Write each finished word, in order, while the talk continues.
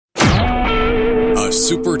a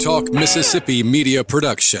Super Talk Mississippi media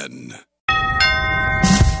production.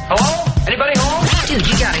 Hello? Anybody home? Dude,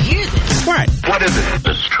 you gotta hear this. What is it?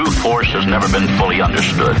 This true force has never been fully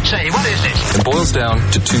understood. Say, what is this? It boils down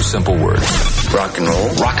to two simple words. Rock and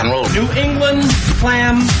roll. Rock and roll. New England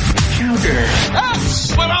clam chowder.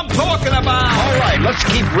 That's what I'm talking about. All right, let's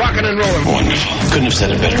keep rocking and rolling. Wonderful. Couldn't have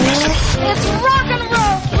said it better myself. It's rock and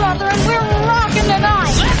roll, brother, and we're rocking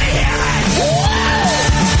tonight. Let me hear it.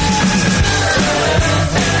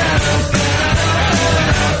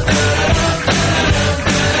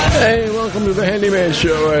 Hey, welcome to the Handyman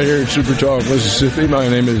Show right here at Super Talk Mississippi. My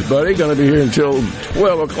name is Buddy. Going to be here until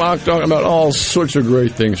 12 o'clock talking about all sorts of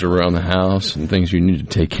great things around the house and things you need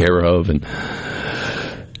to take care of. And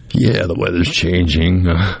yeah, the weather's changing.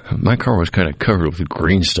 My car was kind of covered with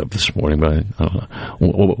green stuff this morning, but I don't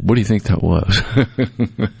know. What do you think that was?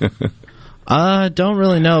 I don't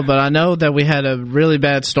really know, but I know that we had a really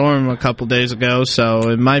bad storm a couple days ago,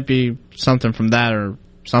 so it might be something from that or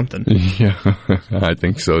something. Yeah, I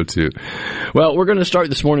think so too. Well, we're going to start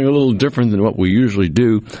this morning a little different than what we usually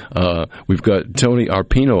do. We've got Tony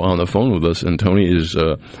Arpino on the phone with us, and Tony is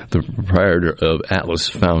the proprietor of Atlas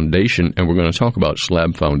Foundation, and we're going to talk about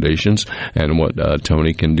slab foundations and what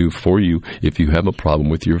Tony can do for you if you have a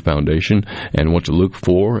problem with your foundation and what to look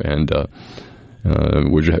for, and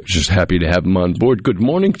we're just happy to have him on board. Good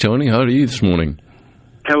morning, Tony. How are you this morning?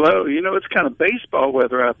 Hello. You know, it's kind of baseball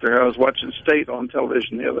weather out there. I was watching State on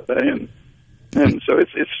television the other day, and so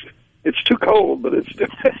it's too cold, but it's still.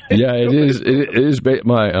 Yeah, it is. It is.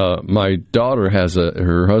 My daughter has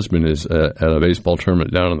her husband is at a baseball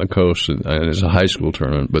tournament down on the coast, and it's a high school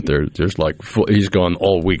tournament. But there's like he's gone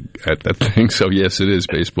all week at that thing. So yes, it is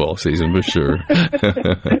baseball season for sure.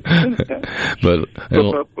 But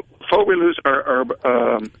before we lose our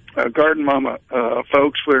garden mama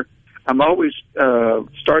folks, I'm always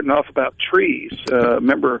starting off about trees.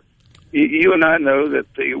 Remember, you and I know that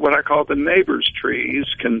what I call the neighbor's trees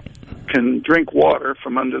can drink water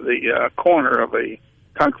from under the corner of a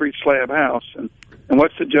concrete slab house. And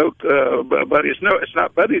what's the joke, Buddy? It's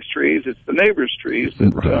not Buddy's trees; it's the neighbor's trees.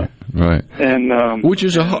 That, right. And which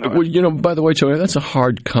is by the way, Tony, that's a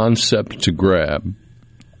hard concept to grab.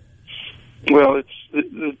 Well, it's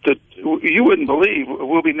you wouldn't believe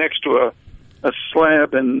we'll be next to a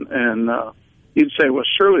slab, and you'd say, well,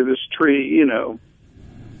 surely this tree,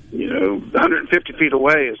 150 feet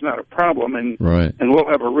away is not a problem, and right. And we'll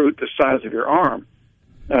have a root the size of your arm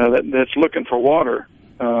that's looking for water.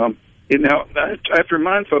 Now, I have to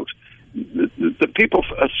remind folks, the people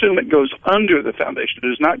assume it goes under the foundation. It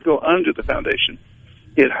does not go under the foundation.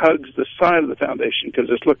 It hugs the side of the foundation because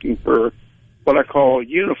it's looking for what I call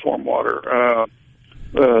uniform water.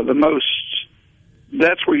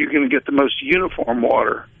 That's where you're going to get the most uniform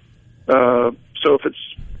water. So if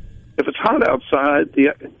it's hot outside,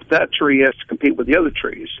 that tree has to compete with the other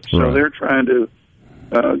trees. So right. They're trying to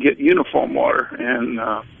get uniform water, and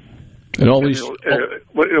all these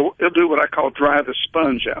it'll do what I call dry the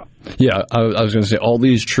sponge out. Yeah, I was going to say all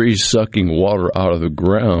these trees sucking water out of the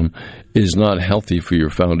ground is not healthy for your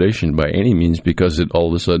foundation by any means, because it all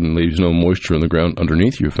of a sudden leaves no moisture in the ground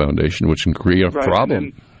underneath your foundation, which can create a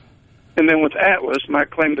problem. And then with Atlas, my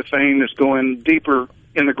claim to fame is going deeper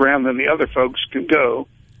in the ground than the other folks can go,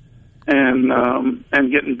 and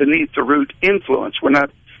getting beneath the root influence. We're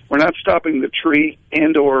not stopping the tree,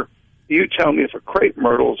 and or you tell me if a crepe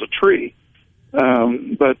myrtle is a tree,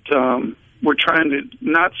 but we're trying to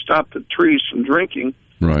not stop the trees from drinking.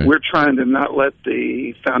 Right. We're trying to not let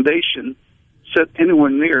the foundation sit anywhere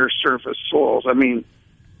near surface soils. I mean,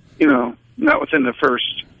 not within the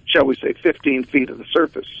first, shall we say, 15 feet of the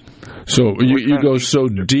surface. So you go so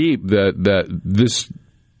deep that this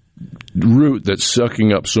root that's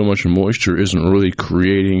sucking up so much moisture isn't really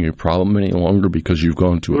creating a problem any longer because you've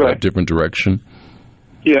gone to a different direction?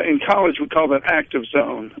 Yeah, in college we call that active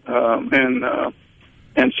zone,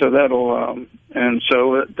 and so that'll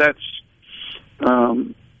that's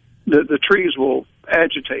the trees will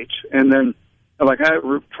agitate, and then like I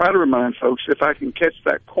try to remind folks, if I can catch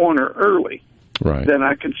that corner early, right, then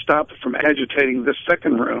I can stop it from agitating the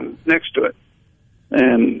second room next to it.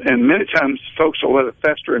 And many times folks will let it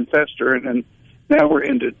fester and fester, and then now we're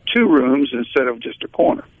into two rooms instead of just a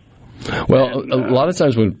corner. Well, a lot of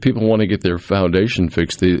times when people want to get their foundation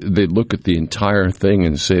fixed, they look at the entire thing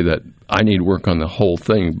and say that I need work on the whole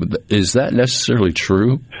thing. But is that necessarily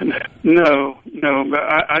true? No.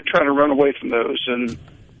 I try to run away from those, and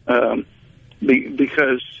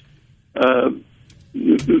because a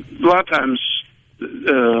lot of times,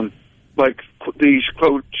 like these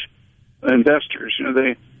quote investors,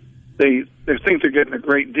 they think they're getting a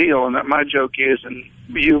great deal, and that my joke is, and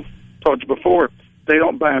you've told you before, they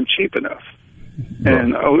don't buy them cheap enough.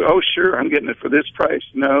 And sure, I'm getting it for this price.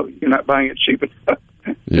 No, you're not buying it cheap enough.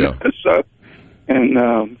 Yeah. So, and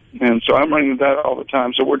so I'm running that all the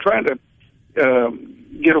time. So we're trying to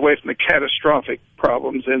get away from the catastrophic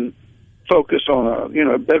problems and focus on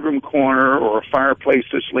a bedroom corner or a fireplace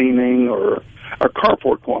that's leaning or a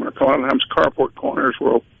carport corner. A lot of times carport corners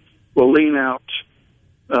will lean out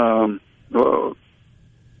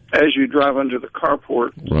as you drive under the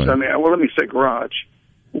carport. Right. I mean, let me say garage.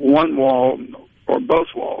 One wall or both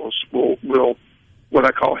walls will what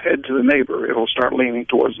I call head to the neighbor. It'll start leaning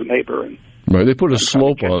towards the neighbor. And right, they put a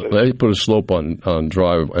slope on. They put a slope on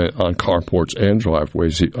carports and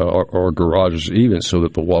driveways or garages, even so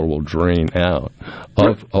that the water will drain out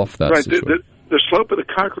off that. Right, situation. the slope of the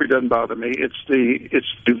concrete doesn't bother me. It's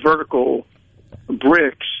the vertical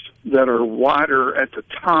bricks that are wider at the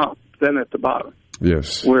top than at the bottom.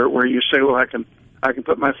 Yes, where you say, well, I can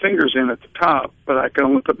put my fingers in at the top, but I can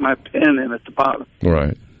only put my pen in at the bottom.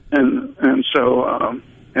 Right, and so I'm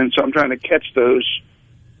trying to catch those.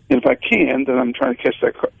 And if I can, then I'm trying to catch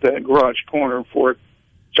that garage corner before it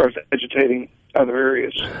starts agitating other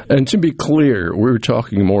areas. And to be clear, we're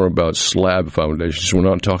talking more about slab foundations. We're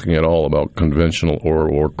not talking at all about conventional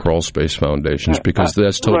or crawl space foundations, because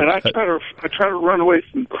that's totally... Right, I try to run away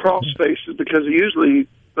from crawl spaces because usually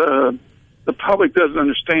the public doesn't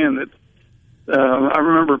understand that. I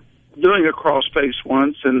remember doing a crawl space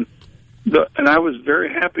once, and I was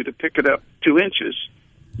very happy to pick it up 2 inches,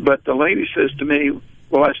 but the lady says to me,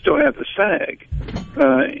 well, I still have the sag.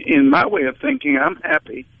 In my way of thinking, I'm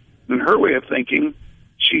happy. In her way of thinking,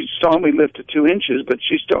 she saw me lift it 2 inches, but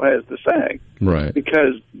she still has the sag. Right.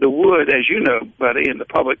 Because the wood, as you know, buddy, and the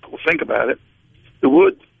public will think about it, the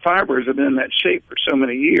wood fibers have been in that shape for so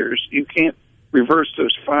many years, you can't reverse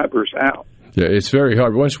those fibers out. Yeah, it's very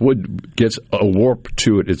hard. Once wood gets a warp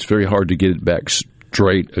to it, it's very hard to get it back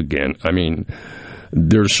straight again. I mean,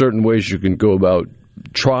 there are certain ways you can go about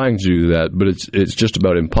trying to do that, but it's just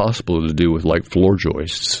about impossible to do with, like, floor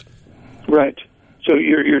joists. Right. So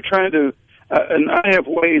you're trying to, and I have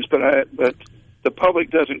ways, but the public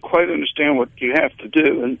doesn't quite understand what you have to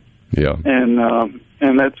do, and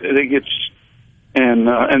that's it gets, and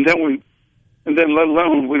then let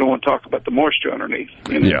alone we don't want to talk about the moisture underneath.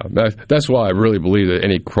 You know? Yeah, that's why I really believe that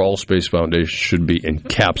any crawl space foundation should be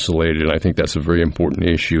encapsulated, and I think that's a very important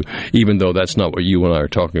issue, even though that's not what you and I are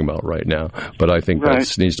talking about right now. But I think that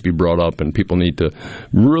needs to be brought up, and people need to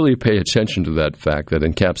really pay attention to that fact that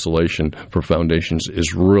encapsulation for foundations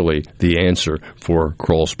is really the answer for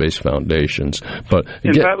crawl space foundations. But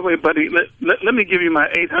and by the way, buddy, let me give you my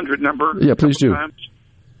 800 number. Yeah, please do.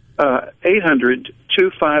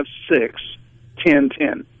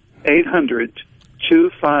 800-256-1010.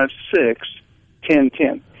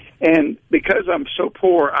 800-256-1010. And because I'm so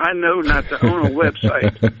poor, I know not to own a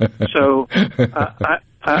website. So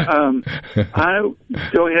I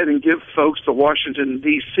go ahead and give folks the Washington,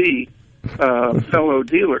 D.C. fellow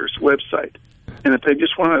dealers website. And if they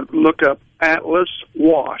just want to look up Atlas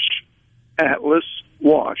Wash,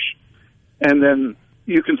 and then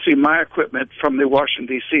you can see my equipment from the Washington,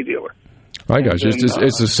 D.C. dealer. Hi, guys.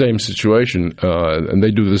 It's the same situation, and they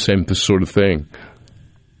do the same sort of thing.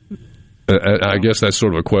 I guess that's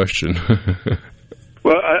sort of a question.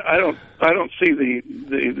 Well, I don't see the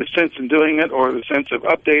sense in doing it or the sense of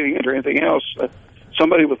updating it or anything else.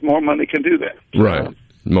 Somebody with more money can do that. Right.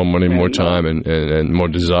 More money, more time, and more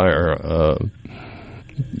desire.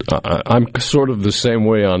 I'm sort of the same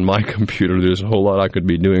way on my computer. There's a whole lot I could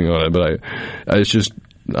be doing on it, but I just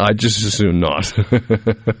assume not.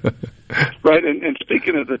 Right, and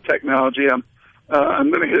speaking of the technology, I'm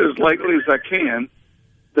going to hit as lightly as I can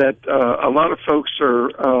that a lot of folks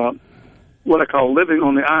are what I call living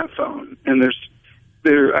on the iPhone, and I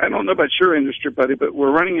don't know about your industry, buddy, but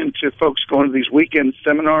we're running into folks going to these weekend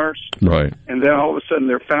seminars, right? And then all of a sudden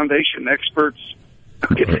they're foundation experts.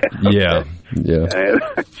 Yeah.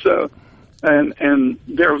 And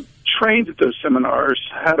they're trained at those seminars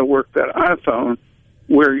how to work that iPhone,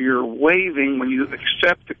 where you're waiving when you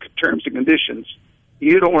accept the terms and conditions.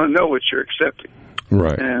 You don't want to know what you're accepting,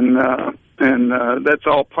 right? And that's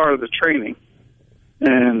all part of the training.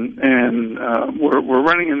 And we're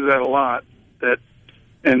running into that a lot.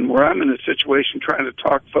 And where I'm in a situation trying to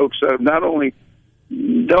talk folks out of not only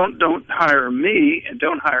don't hire me and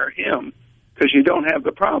don't hire him because you don't have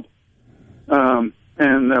the problem.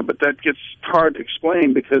 But that gets hard to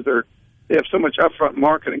explain because they have so much upfront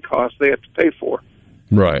marketing costs they have to pay for.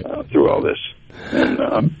 Right. Through all this. And,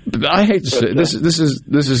 I hate to say this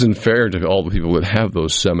isn't fair to all the people that have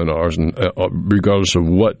those seminars, and regardless of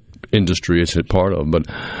what industry it's a part of. But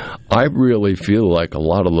I really feel like a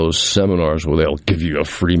lot of those seminars where they'll give you a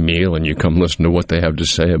free meal and you come listen to what they have to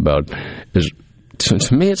say about is,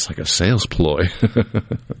 to me, it's like a sales ploy.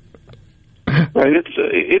 Right,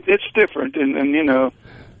 it's different, and you know,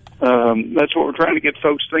 that's what we're trying to get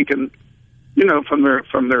folks thinking, you know, from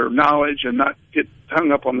their knowledge, and not get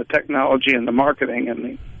hung up on the technology and the marketing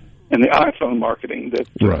and the iPhone marketing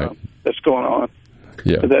that's going on.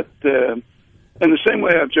 Yeah. That in the same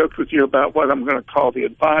way I've joked with you about what I'm going to call the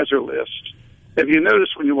advisor list. Have you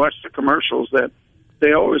noticed when you watch the commercials that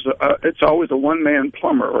it's always a one-man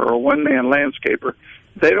plumber or a one-man landscaper?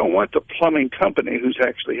 They don't want the plumbing company who's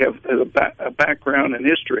actually has a background and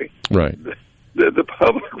history. Right. The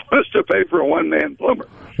public wants to pay for a one-man plumber.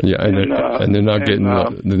 Yeah, and they're not getting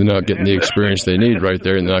the experience they need right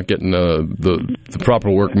there, and they're not getting the proper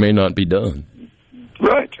work may not be done.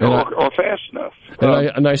 Right, or fast enough.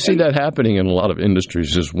 And I see that happening in a lot of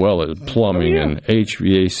industries as well, as plumbing and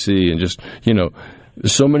HVAC, and just, you know,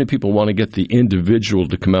 so many people want to get the individual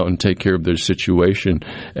to come out and take care of their situation,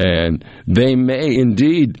 and they may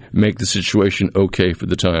indeed make the situation okay for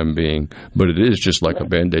the time being, but it is just like a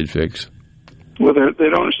Band-Aid fix. Well, they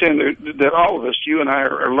don't understand that all of us, you and I,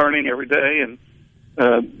 are learning every day, and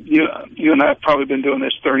you and I have probably been doing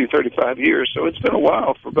this 30, 35 years, so it's been a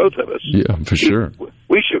while for both of us. Yeah, for sure.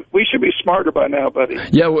 We should be smarter by now, buddy.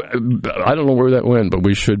 Yeah, I don't know where that went, but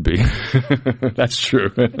we should be. That's true.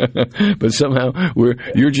 But somehow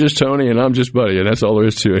you're just Tony and I'm just Buddy, and that's all there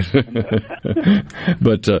is to it.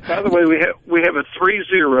 But by the way, we have a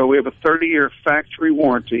 3-0. We have a 30-year factory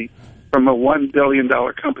warranty from a $1 billion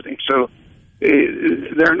company. So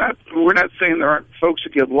we're not saying there aren't folks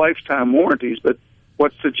that give lifetime warranties, but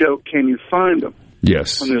what's the joke? Can you find them?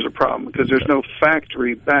 Yes. When there's a problem, because there's no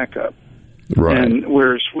factory backup. Right. And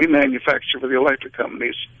whereas we manufacture for the electric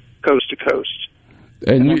companies coast to coast.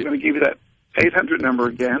 And I'm going to give you that 800 number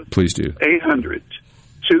again. Please do.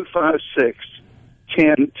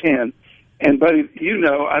 800-256-1010. And, buddy, you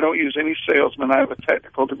know I don't use any salesman. I have a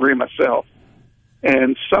technical degree myself.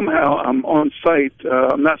 And somehow I'm on site.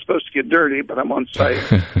 I'm not supposed to get dirty, but I'm on site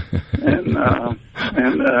and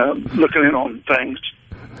looking in on things.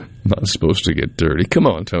 Not supposed to get dirty. Come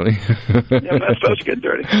on, Tony. Yeah, I'm not supposed to get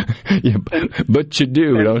dirty. Yeah, but you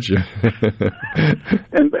do, don't you?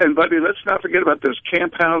 and, buddy, let's not forget about those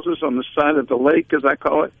camp houses on the side of the lake, as I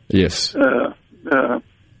call it. Yes. Where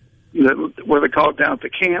they call it down at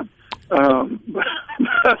the camp.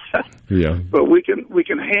 Yeah. But we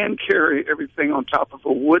can hand carry everything on top of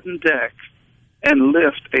a wooden deck and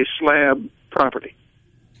lift a slab property.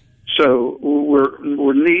 So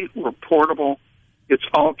we're neat, we're portable. It's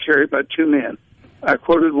all carried by 2 men. I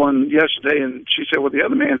quoted one yesterday, and she said, "Well, the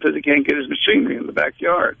other man says he can't get his machinery in the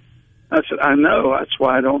backyard." I said, "I know. That's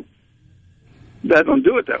why I don't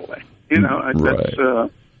do it that way." You know, right.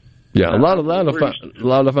 That's. Yeah, a lot of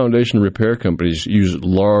foundation repair companies use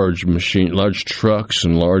large trucks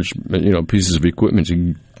and large pieces of equipment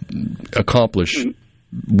to accomplish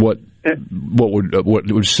what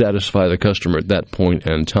would satisfy the customer at that point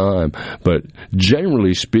in time. But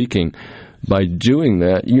generally speaking, by doing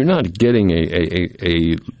that, you're not getting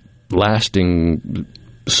a lasting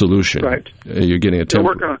solution. Right. You're getting a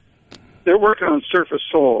temporary. They're working on surface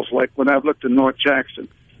soils. Like when I've looked at North Jackson,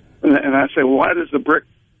 and I say, well, why does the brick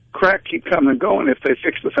crack keep coming and going if they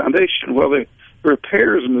fix the foundation? Well, the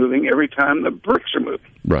repair is moving every time the bricks are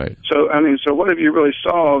moving. Right. So, so what have you really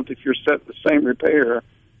solved if you're set the same repair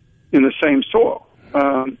in the same soil?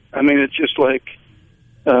 It's just like,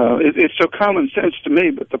 it's so common sense to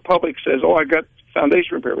me, but the public says, oh, I got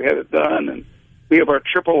foundation repair. We had it done, and we have our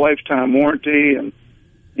triple lifetime warranty, and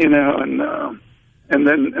they don't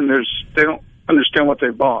understand what they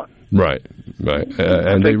bought. Right,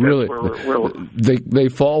 and they really they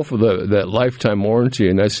fall for that lifetime warranty,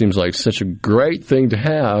 and that seems like such a great thing to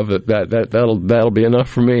have. That'll be enough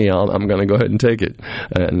for me. I'm going to go ahead and take it.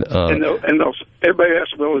 And everybody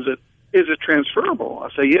asks, well, is it transferable? I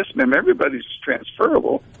say, yes, ma'am. Everybody's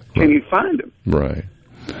transferable. Can you find them? Right.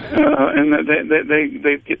 And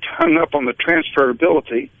they get hung up on the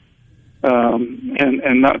transferability,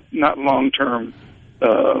 and not long term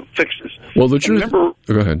fixes. Well, the truth. Remember,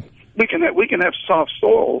 go ahead. We can have soft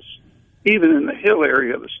soils even in the hill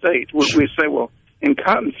area of the state. Sure. We say, well, in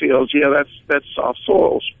cotton fields, yeah, that's soft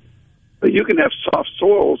soils, but you can have soft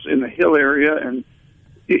soils in the hill area, and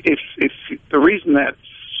if the reason that's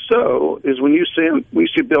so is when we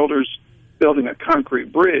see builders building a concrete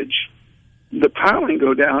bridge, the piling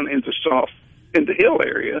go down into hill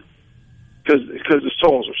area because the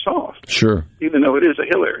soils are soft. Sure. Even though it is a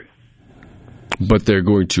hill area. But they're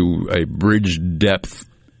going to a bridge depth,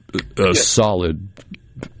 yes. Solid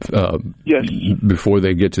Yes. Before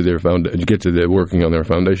they get to their working on their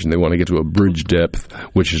foundation, they want to get to a bridge depth,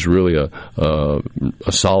 which is really a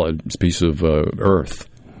solid piece of earth.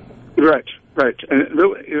 Right. And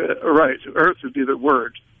right. Earth would be the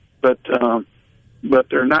word, but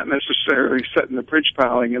they're not necessarily setting the bridge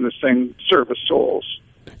piling in the same surface soils.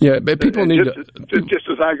 Yeah, but people need just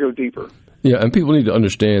as I go deeper. Yeah, and people need to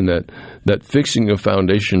understand that fixing a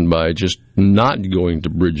foundation by just not going to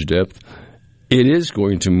bridge depth, it is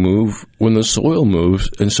going to move when the soil moves,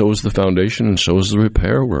 and so is the foundation, and so is the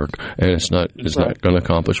repair work, and it's not going to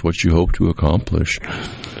accomplish what you hope to accomplish.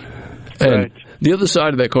 And the other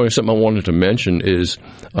side of that coin, something I wanted to mention is,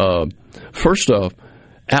 first off,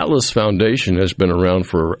 Atlas Foundation has been around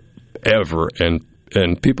forever,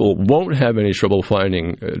 and people won't have any trouble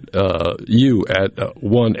finding you at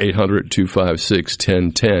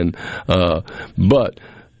 1-800-256-1010. But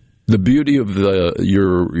the beauty of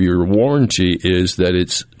your warranty is that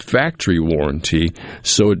it's factory warranty,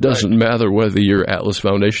 so it doesn't matter whether you're Atlas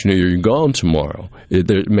Foundation or you're gone tomorrow.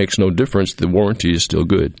 It makes no difference. The warranty is still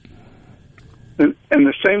good. And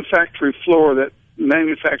the same factory floor that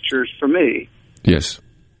manufactures for me. Yes.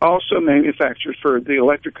 Also manufactured for the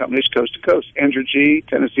electric companies coast to coast, Entergy,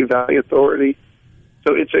 Tennessee Valley Authority.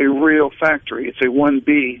 So it's a real factory. It's a $1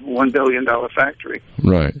 billion factory.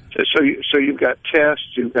 Right. So you've got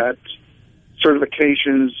tests, you've got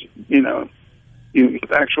certifications, you've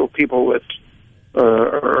actual people that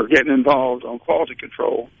are getting involved on quality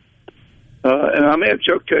control. And I may have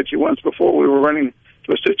joked at you once before, we were running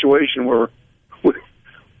to a situation where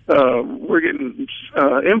we're getting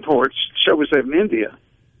imports, shall we say, from India,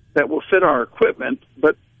 that will fit our equipment,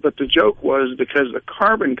 but the joke was because of the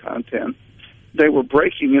carbon content, they were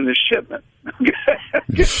breaking in the shipment.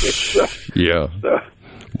 Yeah.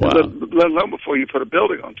 Wow. Let alone before you put a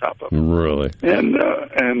building on top of it. Really. And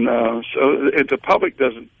so the public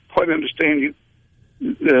doesn't quite understand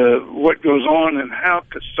what goes on and how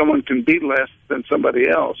someone can be less than somebody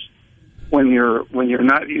else when you're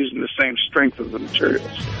not using the same strength of the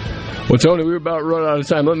materials. Well, Tony, we're about run out of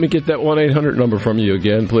time. Let me get that 1-800 number from you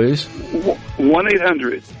again, please.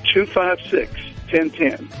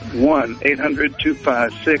 1-800-256-1010.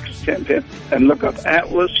 1-800-256-1010. And look up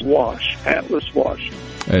Atlas Wash. Atlas Wash.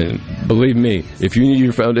 And believe me, if you need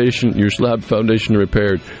your slab foundation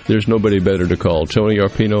repaired, there's nobody better to call. Tony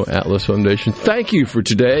Arpino, Atlas Foundation. Thank you for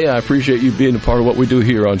today. I appreciate you being a part of what we do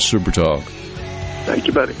here on Super Talk. Thank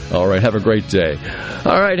you, buddy. All right, have a great day.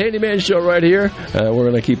 All right, Handyman Show right here. We're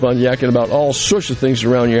going to keep on yakking about all sorts of things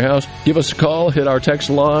around your house. Give us a call, hit our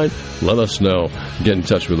text line, let us know. Get in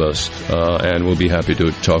touch with us, and we'll be happy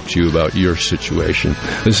to talk to you about your situation.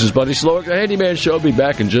 This is Buddy Slowick, the Handyman Show. Be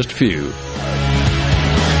back in just a few.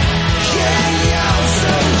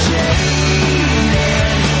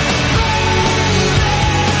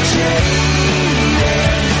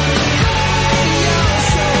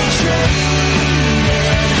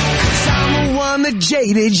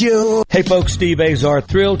 Hey folks, Steve Azar,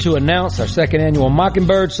 thrilled to announce our second annual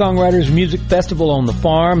Mockingbird Songwriters Music Festival on the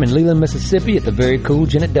Farm in Leland, Mississippi at the very cool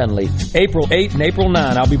Janet Dunley. April 8 and April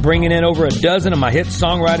 9, I'll be bringing in over a dozen of my hit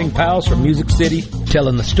songwriting pals from Music City,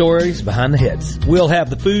 telling the stories behind the hits. We'll have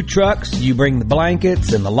the food trucks, you bring the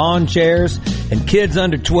blankets and the lawn chairs, and kids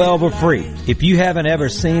under 12 are free. If you haven't ever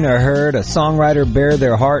seen or heard a songwriter bare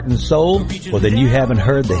their heart and soul, well then you haven't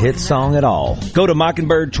heard the hit song at all. Go to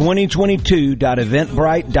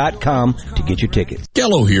mockingbird2022.eventbrite.com to get your tickets.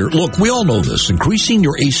 Gallo here. Look, we all know this. Increasing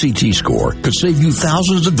your ACT score could save you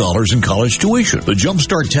thousands of dollars in college tuition. The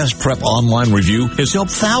Jumpstart Test Prep online review has helped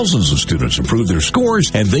thousands of students improve their scores,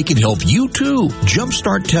 and they can help you too.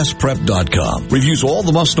 JumpstartTestPrep.com reviews all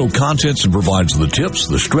the must-know contents and provides the tips,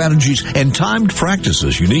 the strategies, and timed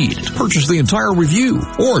practices you need. Purchase the entire review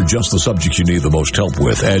or just the subjects you need the most help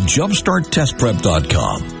with at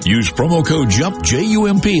JumpstartTestPrep.com. Use promo code JUMP,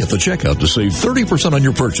 J-U-M-P, at the checkout to save 30% on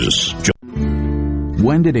your purchase.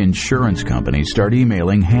 When did insurance companies start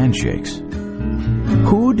emailing handshakes?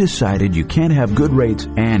 Who decided you can't have good rates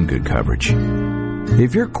and good coverage?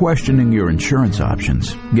 If you're questioning your insurance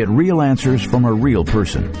options, get real answers from a real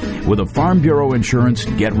person with a Farm Bureau Insurance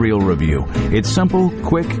Get Real review. It's simple,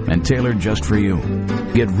 quick, and tailored just for you.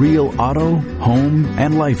 Get real auto, home,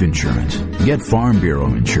 and life insurance. Get Farm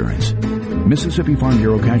Bureau Insurance. Mississippi Farm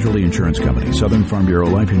Bureau Casualty Insurance Company, Southern Farm Bureau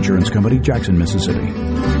Life Insurance Company, Jackson, Mississippi.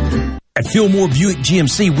 At Fillmore Buick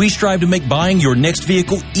GMC, we strive to make buying your next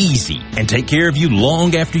vehicle easy and take care of you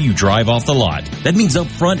long after you drive off the lot. That means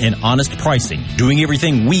upfront and honest pricing, doing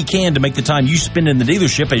everything we can to make the time you spend in the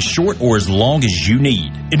dealership as short or as long as you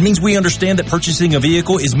need. It means we understand that purchasing a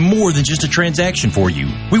vehicle is more than just a transaction for you.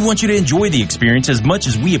 We want you to enjoy the experience as much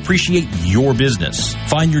as we appreciate your business.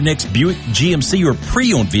 Find your next Buick, GMC, or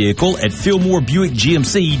pre-owned vehicle at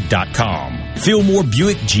FillmoreBuickGMC.com. Fillmore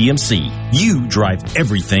Buick GMC. You drive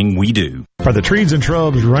everything we do. Are the trees and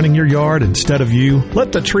shrubs running your yard instead of you?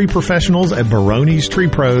 Let the tree professionals at Barone's Tree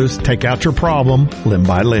Pros take out your problem limb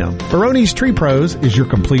by limb. Barone's Tree Pros is your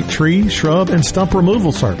complete tree, shrub, and stump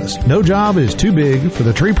removal service. No job is too big for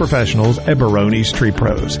the tree professionals at Barone's Tree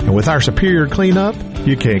Pros. And with our superior cleanup,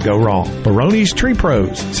 you can't go wrong. Barone's Tree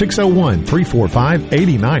Pros,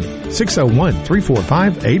 601-345-8090.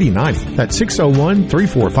 601-345-8090. That's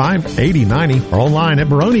 601-345-8090. Or online at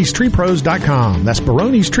baronestreepros.com. That's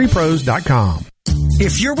baronestreepros.com.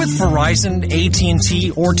 If you're with Verizon,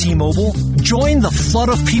 AT&T, or T-Mobile, join the flood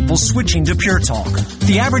of people switching to Pure Talk.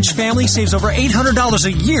 The average family saves over $800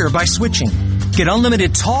 a year by switching. Get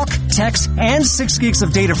unlimited talk, text, and 6 gigs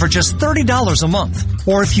of data for just $30 a month.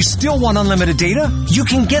 Or if you still want unlimited data, you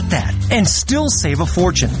can get that and still save a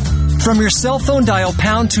fortune. From your cell phone, dial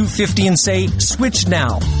pound 250 and say, switch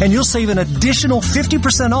now, and you'll save an additional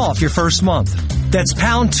 50% off your first month. That's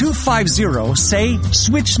pound 250, say,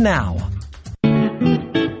 switch now.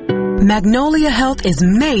 Magnolia Health is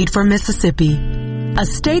made for Mississippi. A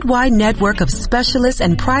statewide network of specialists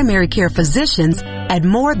and primary care physicians at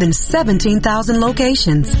more than 17,000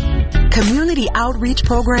 locations. Community outreach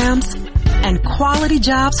programs and quality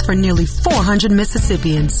jobs for nearly 400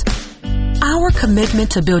 Mississippians. Our commitment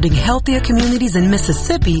to building healthier communities in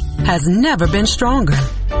Mississippi has never been stronger.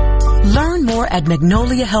 Learn more at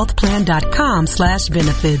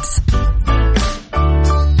magnoliahealthplan.com/benefits.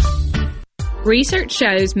 Research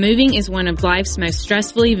shows moving is one of life's most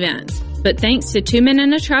stressful events, but thanks to 2 Men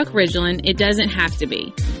and a Truck Ridgeland, it doesn't have to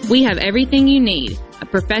be. We have everything you need. A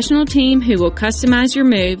professional team who will customize your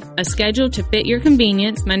move, a schedule to fit your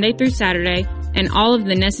convenience Monday through Saturday, and all of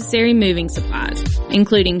the necessary moving supplies,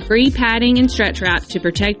 including free padding and stretch wrap to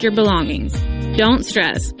protect your belongings. Don't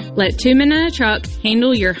stress. Let 2 Men and a Truck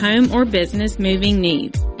handle your home or business moving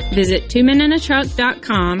needs. Visit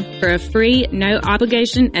 2menandatruck.com for a free,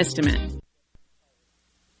 no-obligation estimate.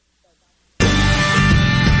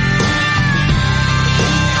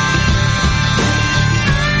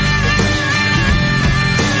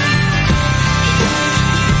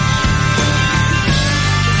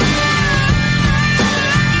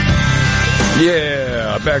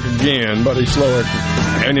 Yeah, back again, Buddy Slowick,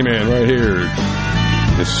 Handyman right here,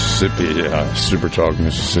 Mississippi, Super Talk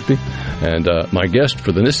Mississippi. And my guest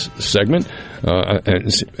for this segment,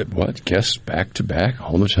 guests back to back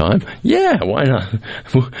all the time? Yeah, why not?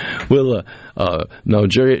 No,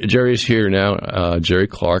 Jerry's here now. Jerry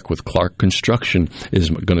Clark with Clark Construction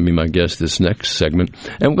is going to be my guest this next segment.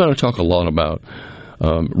 And we're going to talk a lot about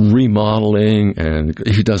remodeling, and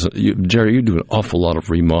Jerry, you do an awful lot of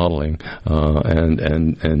remodeling,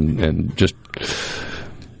 and just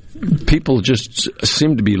people just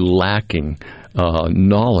seem to be lacking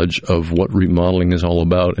knowledge of what remodeling is all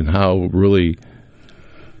about and how really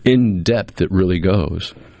in depth it really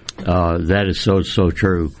goes. That is so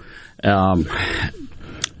true.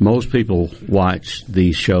 Most people watch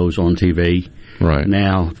these shows on TV right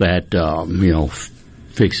now that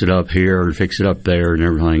fix it up here and fix it up there and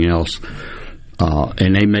everything else,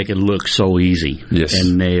 and they make it look so easy. Yes,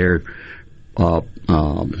 and they're a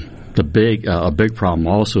big problem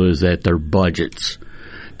also is that their budgets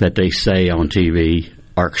that they say on TV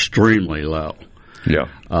are extremely low. Yeah,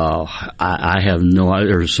 I have no idea.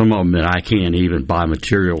 There's some of them that I can't even buy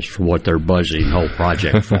materials for what they're budgeting the whole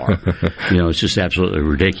project for. It's just absolutely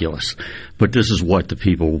ridiculous. But this is what the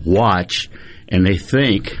people watch, and they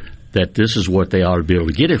think that this is what they ought to be able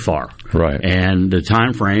to get it for. Right. And the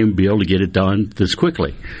time frame, be able to get it done this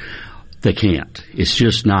quickly. They can't. It's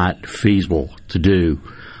just not feasible to do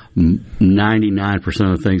 99%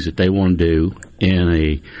 of the things that they want to do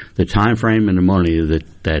in the time frame and the money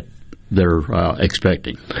that they're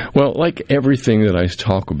expecting. Well, like everything that I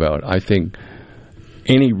talk about, I think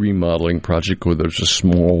any remodeling project, whether it's a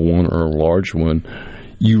small one or a large one,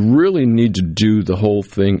 you really need to do the whole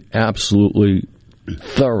thing absolutely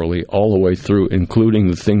thoroughly all the way through, including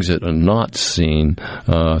the things that are not seen,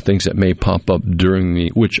 things that may pop up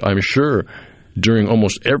which I'm sure during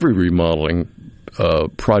almost every remodeling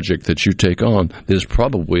project that you take on, there's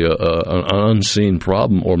probably an unseen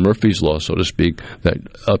problem or Murphy's Law, so to speak, that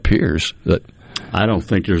appears that I don't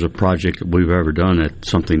think there's a project that we've ever done that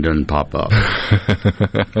something doesn't pop up.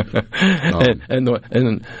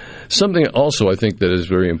 And something also I think that is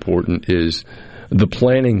very important is the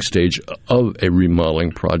planning stage of a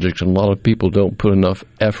remodeling project, and a lot of people don't put enough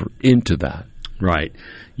effort into that. Right.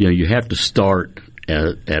 You have to start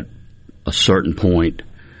at a certain point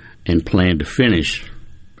and plan to finish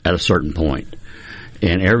at a certain point.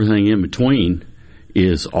 And everything in between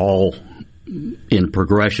is all in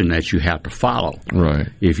progression that you have to follow. Right.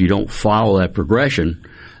 If you don't follow that progression,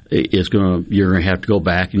 you're going to have to go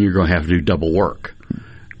back and you're going to have to do double work.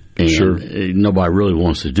 And sure. Nobody really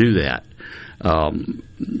wants to do that.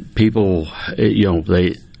 People,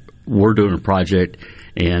 we're doing a project,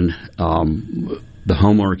 and the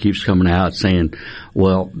homeowner keeps coming out saying,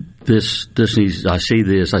 "Well, this needs. I see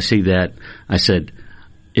this. I see that." I said,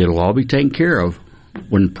 "It'll all be taken care of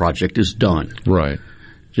when the project is done. Right.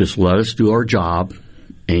 Just let us do our job,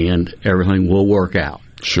 and everything will work out."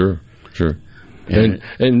 Sure.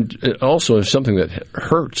 And also something that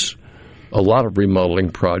hurts a lot of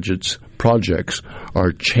remodeling projects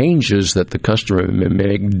are changes that the customer may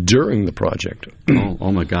make during the project.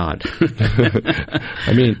 Oh my God!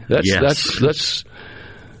 I mean,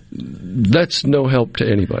 that's no help to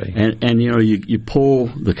anybody. And you pull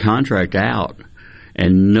the contract out,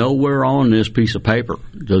 and nowhere on this piece of paper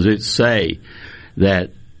does it say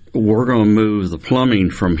that we're going to move the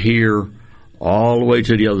plumbing from here all the way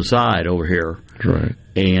to the other side over here. Right.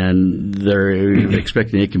 And they're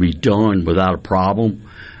expecting it can be done without a problem.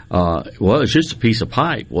 Well, it's just a piece of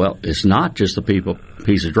pipe. Well, it's not just a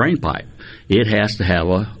piece of drain pipe. It has to have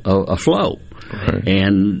a flow. Right.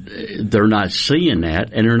 And they're not seeing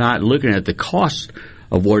that, and they're not looking at the cost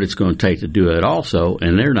of what it's going to take to do it also,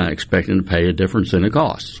 and they're not expecting to pay a difference in the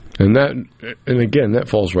costs. And again, that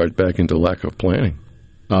falls right back into lack of planning.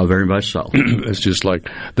 Very much so. It's just like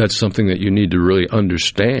that's something that you need to really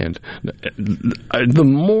understand. The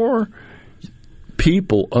more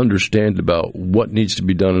people understand about what needs to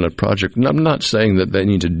be done in a project, and I'm not saying that they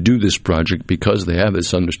need to do this project because they have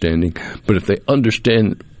this understanding, but if they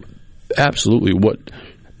understand absolutely what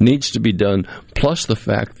needs to be done, plus the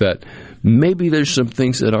fact that maybe there's some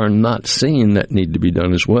things that are not seen that need to be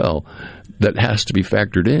done as well, that has to be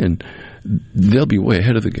factored in, they'll be way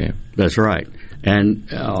ahead of the game. That's right. And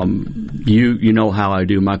you know how I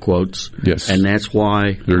do my quotes, yes, and that's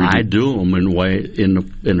why I do them in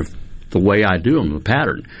the way I do them, the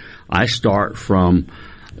pattern. I start from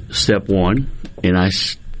step one, and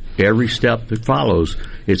every step that follows,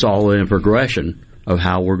 it's all in a progression of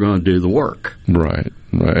how we're going to do the work. Right,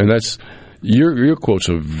 and that's your quotes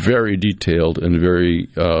are very detailed and very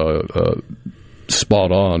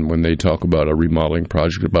spot on when they talk about a remodeling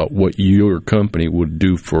project, about what your company would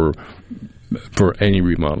do for any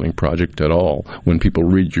remodeling project at all. When people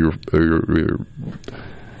read your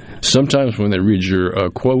sometimes when they read your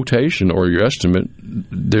quotation or your estimate,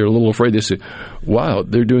 they're a little afraid. They say, "Wow,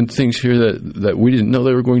 they're doing things here that we didn't know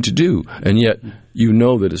they were going to do," and yet you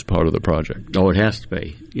know that it's part of the project. Oh, it has to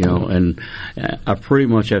be, And I pretty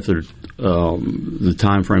much after the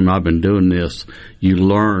time frame I've been doing this, you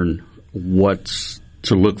learn what's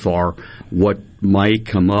to look for, what might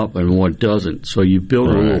come up and what doesn't. So you build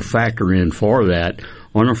a little factor in for that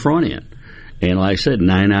on the front end. And like I said,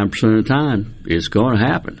 99% of the time, it's going to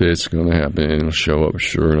happen. It's going to happen, and it'll show up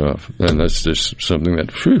sure enough. And that's just something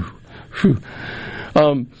that,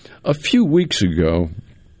 a few weeks ago,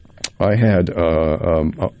 I had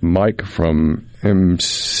Mike from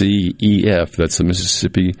MCEF, that's the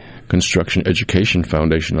Mississippi Construction Education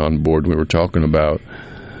Foundation, on board. We were talking about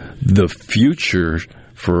the future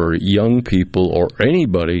for young people or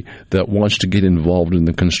anybody that wants to get involved in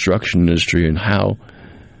the construction industry, and how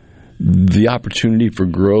the opportunity for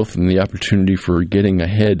growth and the opportunity for getting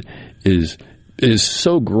ahead is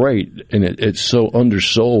so great, and it's so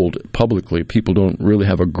undersold publicly. People don't really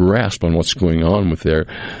have a grasp on what's going on with there.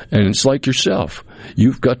 And it's like yourself.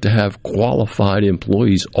 You've got to have qualified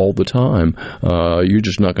employees all the time. You're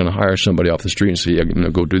just not going to hire somebody off the street and say,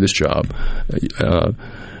 go do this job.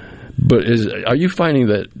 But are you finding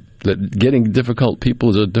that getting difficult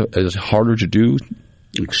people is harder to do?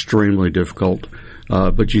 Extremely difficult.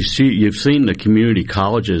 But you've seen the community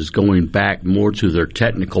colleges going back more to their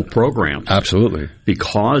technical programs. Absolutely.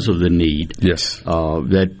 Because of the need. Yes.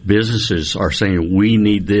 That businesses are saying, we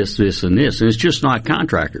need this, this, and this. And it's just not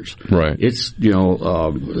contractors. Right. It's,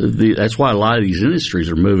 that's why a lot of these industries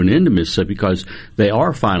are moving into Mississippi, because they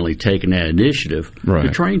are finally taking that initiative to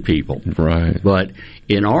train people. Right. But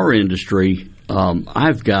in our industry,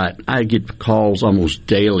 I get calls almost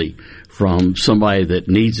daily from somebody that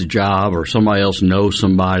needs a job, or somebody else knows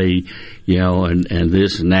somebody, and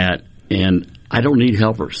this and that. And I don't need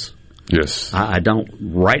helpers. Yes. I don't.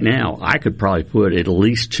 Right now, I could probably put at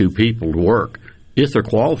least 2 people to work if they're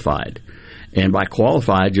qualified. And by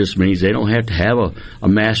qualified just means they don't have to have a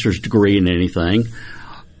master's degree in anything.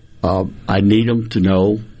 I need them to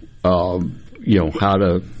know, how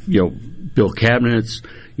to, build cabinets,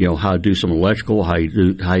 how to do some electrical, how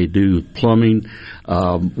you do plumbing.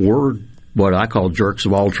 We're what I call jerks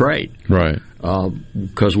of all trade. Right.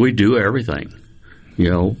 Because we do everything.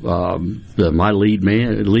 My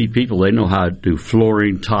lead people, they know how to do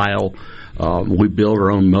flooring, tile. We build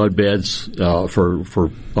our own mud beds for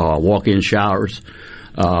walk-in showers.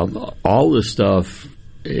 All this stuff,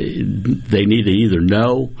 they need to either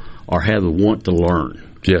know or have the want to learn.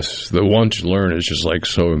 Yes, the want to learn is just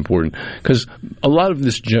so important, because a lot of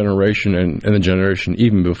this generation and the generation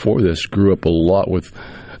even before this grew up a lot with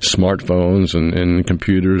smartphones and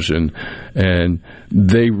computers, and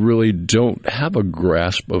they really don't have a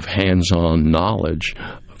grasp of hands-on knowledge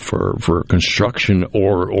for construction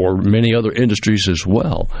or many other industries as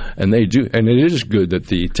well. And they do, and it is good that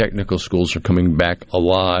the technical schools are coming back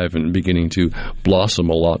alive and beginning to blossom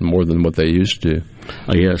a lot more than what they used to.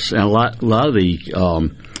 Yes, and a lot of the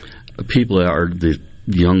people that are the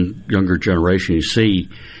younger generation, you see,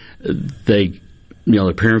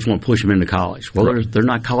 their parents want to push them into college. Well, right. they're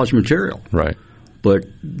not college material. Right. But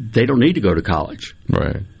they don't need to go to college.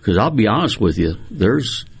 Right. Because I'll be honest with you,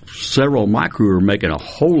 there's several of my crew are making a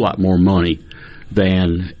whole lot more money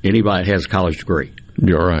than anybody that has a college degree.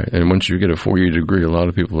 You're right. And once you get a 4-year degree, a lot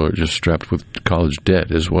of people are just strapped with college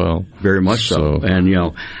debt as well. Very much so. And,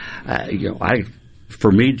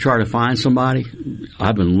 for me to try to find somebody,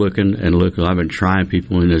 I've been looking. I've been trying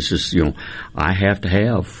people, and it's just, I have to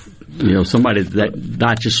have, somebody that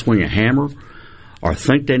not just swing a hammer or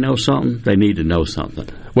think they know something, they need to know something.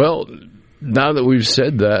 Well, now that we've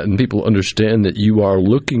said that and people understand that you are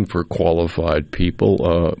looking for qualified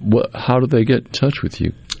people, how do they get in touch with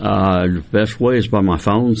you? The best way is by my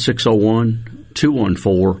phone,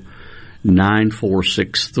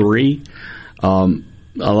 601-214-9463.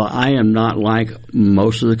 I am not like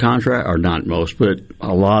most of the or not most, but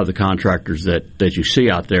a lot of the contractors that you see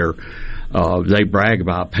out there. They brag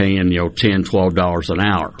about paying $10, $12 an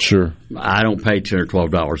hour. Sure. I don't pay $10 or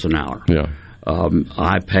 $12 an hour. Yeah.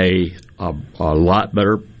 I pay a lot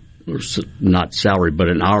better, not salary, but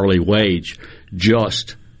an hourly wage,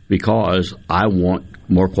 just because I want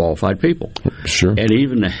more qualified people. Sure. And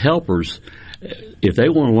even the helpers, if they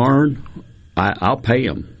want to learn, I'll pay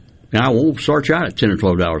them. Now, I won't start you out at $10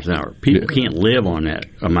 or $12 an hour. People can't live on that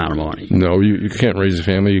amount of money. No, you can't raise a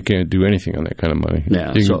family. You can't do anything on that kind of money.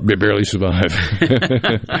 Yeah, you can barely survive.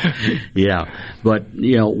 Yeah, but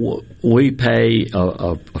we pay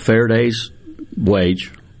a fair day's wage,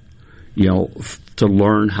 to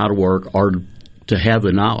learn how to work or to have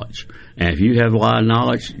the knowledge. And if you have a lot of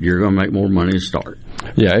knowledge, you're going to make more money to start.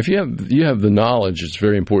 Yeah, if you have the knowledge, it's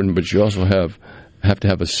very important. But you also have to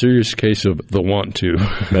have a serious case of the want to.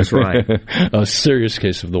 That's right. A serious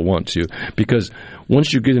case of the want to, because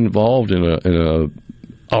once you get involved in a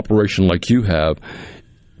operation like you have,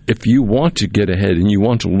 if you want to get ahead and you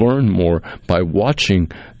want to learn more by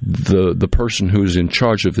watching the person who's in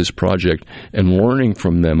charge of this project and learning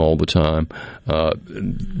from them all the time,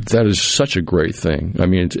 that is such a great thing. I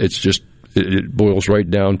mean, it's just. It boils right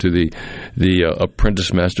down to the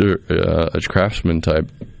apprentice master, craftsman type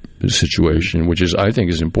situation, which I think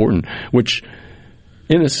is important, which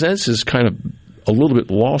in a sense is kind of a little bit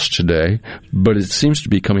lost today, but it seems to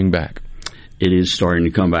be coming back. It is starting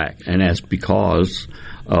to come back, and that's because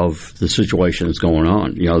of the situation that's going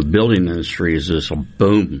on. The building industry is just a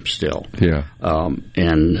boom still. Yeah.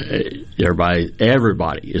 And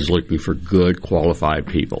everybody is looking for good, qualified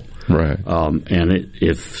people. Right. And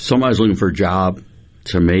if somebody's looking for a job,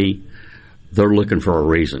 to me, they're looking for a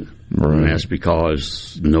reason. Right. And that's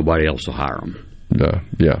because nobody else will hire them.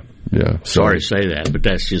 Yeah. Sorry to say that, but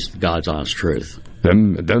that's just God's honest truth.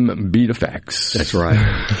 Them be the facts. That's right.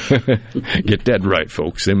 Get that right,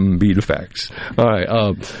 folks. Them be the facts. All right.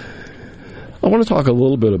 I want to talk a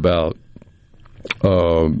little bit about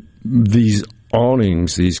these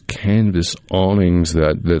awnings, these canvas awnings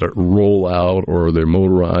that roll out, or they're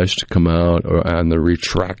motorized to come out, and they're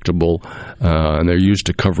retractable, and they're used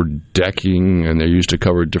to cover decking, and they're used to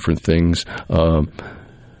cover different things.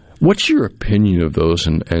 What's your opinion of those,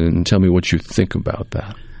 and tell me what you think about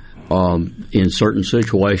that? In certain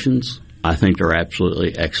situations, I think they're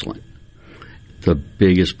absolutely excellent. The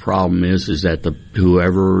biggest problem is that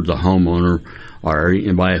whoever the homeowner or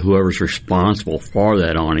anybody, whoever's responsible for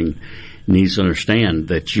that awning, needs to understand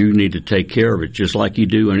that you need to take care of it just like you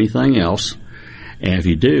do anything else. And if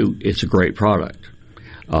you do, it's a great product.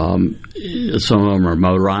 Some of them are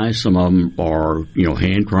motorized. Some of them are,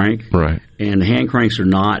 hand crank. Right. And hand cranks are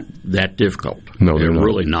not that difficult. No, they're not.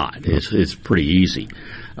 really not. It's pretty easy.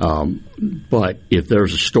 But if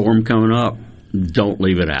there's a storm coming up, don't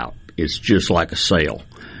leave it out. It's just like a sail.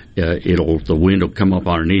 The wind will come up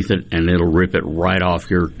underneath it, and it'll rip it right off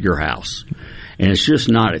your house. And it's just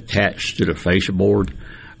not attached to the fascia board,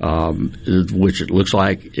 which it looks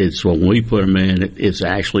like. It's when we put them in, it's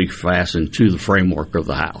actually fastened to the framework of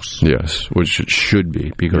the house. Yes, which it should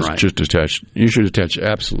be, because Right. just attached. You should attach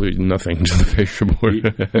absolutely nothing to the fascia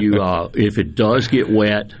board. If it does get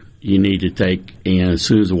wet, you need to take, and as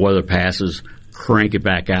soon as the weather passes, crank it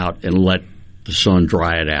back out and let the sun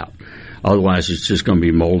dry it out. Otherwise, it's just going to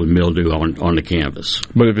be mold and mildew on the canvas.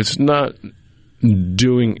 But if it's not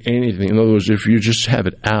doing anything, in other words, if you just have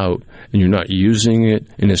it out and you're not using it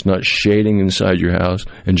and it's not shading inside your house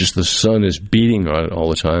and just the sun is beating on it all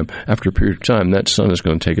the time, after a period of time, that sun is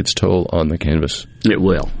going to take its toll on the canvas. It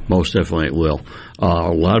will. Most definitely it will.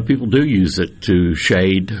 A lot of people do use it to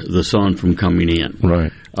shade the sun from coming in.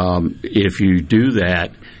 Right. If you do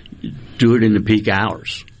that, do it in the peak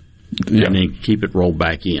hours. Yeah. And then keep it rolled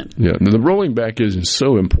back in. Yeah, the rolling back is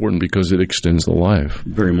so important because it extends the life.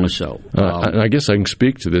 Very much so. And I guess I can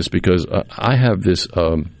speak to this because I have this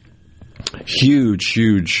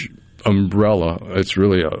huge umbrella. It's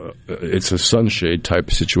really it's a sunshade type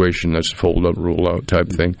situation. That's fold up, roll out type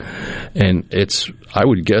thing, and it's, I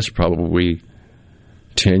would guess, probably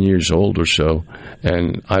 10 years old or so.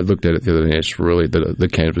 And I looked at it the other day. It's really, the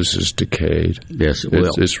canvas is decayed. Yes, it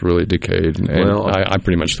will. It's really decayed, and I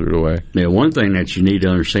pretty much threw it away. Yeah, one thing that you need to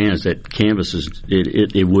understand is that canvas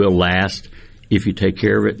it will last if you take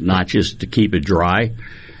care of it, not just to keep it dry,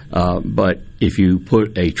 but if you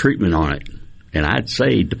put a treatment on it. And I'd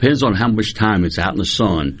say it depends on how much time it's out in the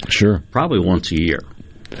sun. Sure. Probably once a year.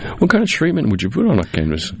 What kind of treatment would you put on a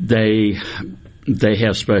canvas? They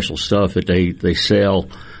have special stuff that they sell.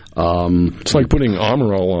 It's like putting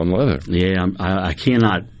Armor All on leather. Yeah, I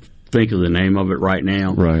cannot think of the name of it right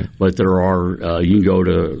now. Right. But there are, you can go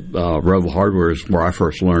to Rebel Hardware is where I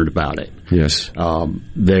first learned about it. Yes.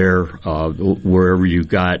 Wherever you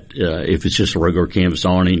got, if it's just a regular canvas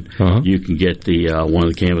awning, you can get one of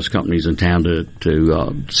the canvas companies in town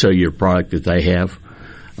to sell you a product that they have.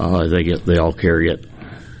 They all carry it.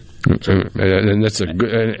 And that's a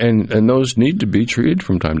good, and those need to be treated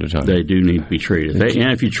from time to time. They do need to be treated.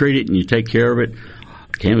 And if you treat it and you take care of it,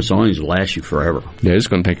 canvas awnings will last you forever. Yeah, it's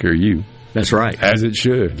going to take care of you. That's right. As it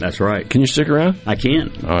should. That's right. Can you stick around? I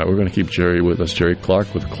can. All right, we're going to keep Jerry with us, Jerry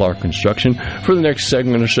Clark with Clark Construction, for the next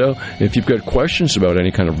segment or so. If you've got questions about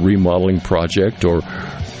any kind of remodeling project, or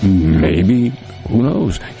maybe, who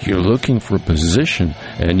knows, you're looking for a position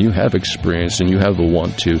and you have experience and you have the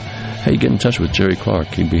want to, hey, get in touch with Jerry Clark.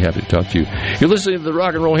 He'd be happy to talk to you. You're listening to the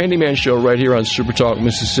Rock and Roll Handyman Show right here on Super Talk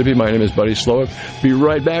Mississippi. My name is Buddy Slowick. Be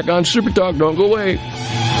right back on Super Talk. Don't go away.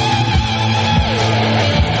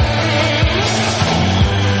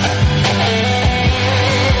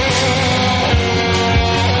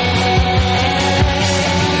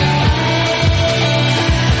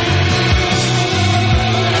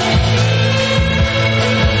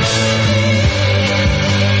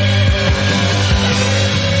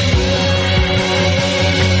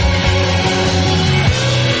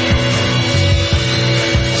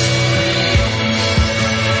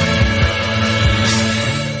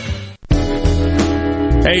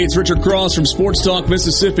 Hey, it's Richard Cross from Sports Talk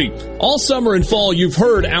Mississippi. All summer and fall, you've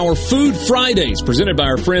heard our Food Fridays presented by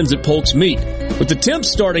our friends at Polk's Meat. With the temps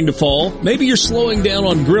starting to fall, maybe you're slowing down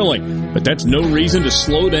on grilling, but that's no reason to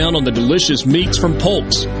slow down on the delicious meats from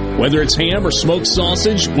Polk's. Whether it's ham or smoked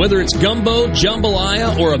sausage, whether it's gumbo,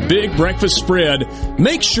 jambalaya, or a big breakfast spread,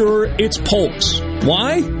 make sure it's Polk's.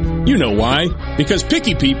 Why? You know why. Because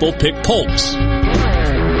picky people pick Polk's.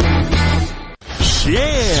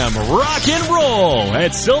 Jam, rock and roll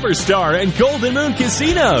at Silver Star and Golden Moon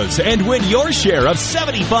Casinos and win your share of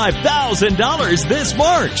 $75,000 this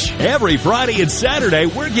March. Every Friday and Saturday,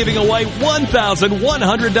 we're giving away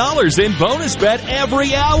 $1,100 in bonus bet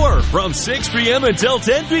every hour from 6 p.m. until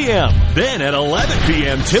 10 p.m. Then at 11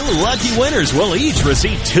 p.m., 2 lucky winners will each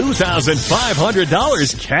receive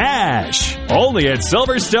 $2,500 cash. Only at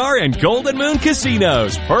Silver Star and Golden Moon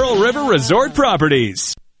Casinos, Pearl River Resort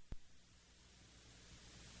Properties.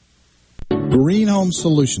 Green Home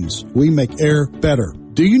Solutions. We make air better.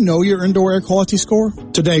 Do you know your indoor air quality score?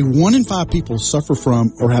 Today, 1 in 5 people suffer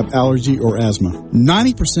from or have allergy or asthma.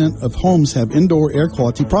 90% of homes have indoor air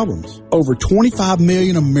quality problems. Over 25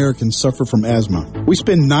 million Americans suffer from asthma. We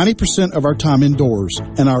spend 90% of our time indoors,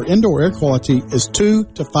 and our indoor air quality is 2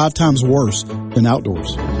 to 5 times worse than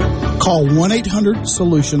outdoors. Call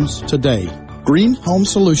 1-800-SOLUTIONS today. Green Home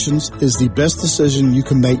Solutions is the best decision you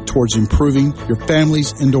can make towards improving your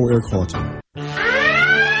family's indoor air quality.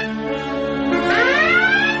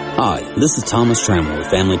 Hi, this is Thomas Trammell with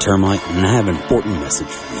Family Termite, and I have an important message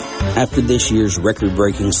for you. After this year's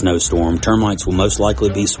record-breaking snowstorm, termites will most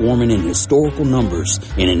likely be swarming in historical numbers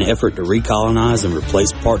in an effort to recolonize and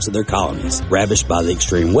replace parts of their colonies ravished by the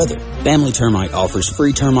extreme weather. Family Termite offers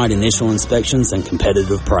free termite initial inspections and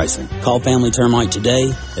competitive pricing. Call Family Termite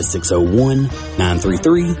today at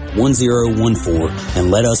 601-933-1014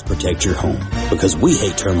 and let us protect your home, because we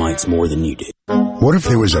hate termites more than you do. What if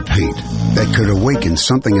there was a paint that could awaken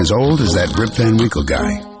something as old as that Rip Van Winkle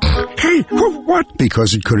guy? Hey, what?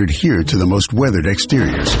 Because it could adhere to the most weathered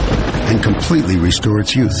exteriors and completely restore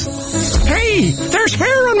its youth. Hey, there's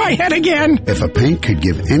hair on my head again. If a paint could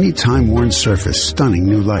give any time-worn surface stunning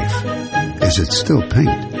new life, is it still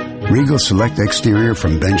paint? Regal Select Exterior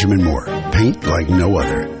from Benjamin Moore. Paint like no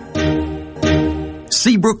other.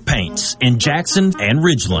 Seabrook Paints in Jackson and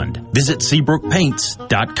Ridgeland. Visit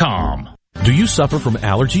SeabrookPaints.com. Do you suffer from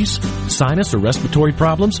allergies, sinus, or respiratory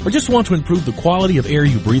problems, or just want to improve the quality of air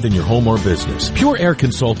you breathe in your home or business? Pure Air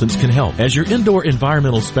Consultants can help. As your indoor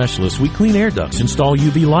environmental specialists, we clean air ducts, install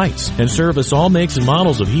UV lights, and service all makes and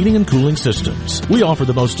models of heating and cooling systems. We offer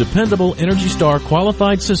the most dependable Energy Star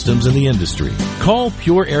qualified systems in the industry. Call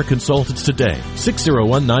Pure Air Consultants today,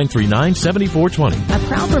 601-939-7420. A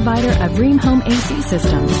proud provider of Rheem Home AC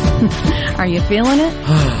systems. Are you feeling it?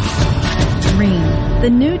 Rheem, the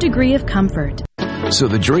new degree of comfort. So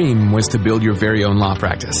the dream was to build your very own law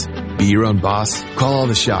practice. Be your own boss, call all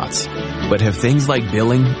the shots. But have things like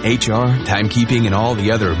billing, HR, timekeeping, and all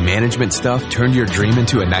the other management stuff turned your dream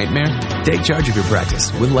into a nightmare? Take charge of your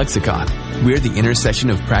practice with Lexicon. We're the intersection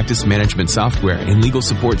of practice management software and legal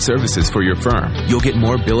support services for your firm. You'll get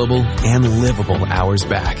more billable and livable hours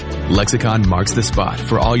back. Lexicon marks the spot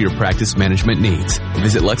for all your practice management needs.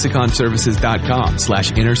 Visit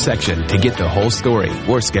lexiconservices.com/intersection to get the whole story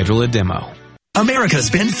or schedule a demo. America's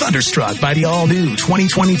been thunderstruck by the all-new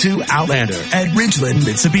 2022 Outlander at Ridgeland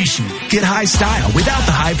Mitsubishi. Get high style without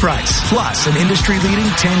the high price, plus an industry-leading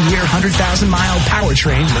 10-year, 100,000-mile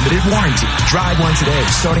powertrain limited warranty. Drive one today,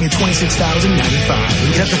 starting at $26,095,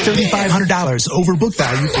 and get up to $3,500 over book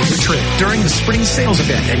value for your trip during the spring sales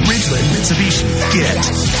event at Ridgeland Mitsubishi. Get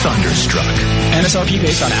thunderstruck. MSRP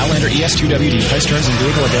based on Outlander ES2WD. Price, terms, and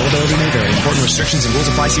vehicle availability may vary. Important restrictions and rules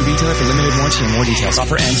apply. See retailer for limited warranty and more details.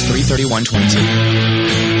 Offer ends 3/31/22.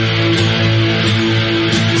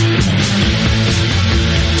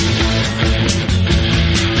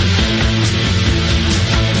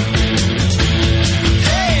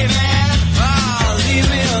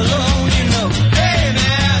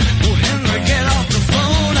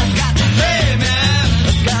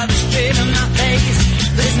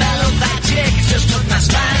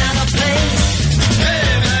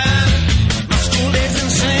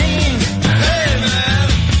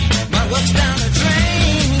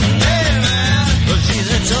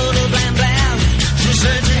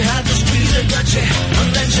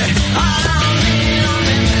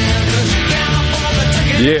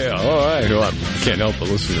 Yeah, all right. Well, I can't help but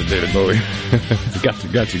listen to David Bowie. Got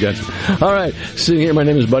you. All right, sitting here, my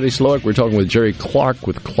name is Buddy Slowick. We're talking with Jerry Clark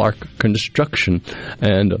with Clark Construction.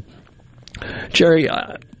 And, Jerry,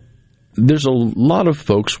 there's a lot of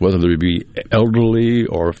folks, whether they be elderly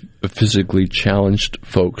or physically challenged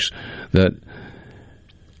folks, that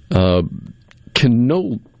can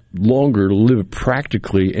no longer live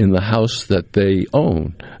practically in the house that they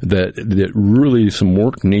own, that really some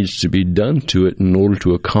work needs to be done to it in order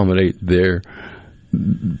to accommodate their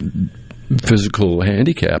physical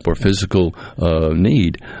handicap or physical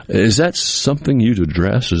need. Is that something you'd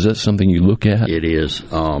address? Is that something you look at? It is.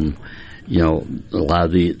 A lot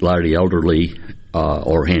of the elderly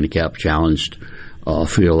or handicap challenged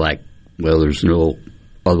feel like, well, there's no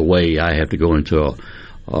other way. I have to go into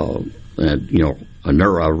a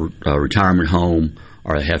retirement home,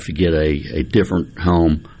 or they have to get a different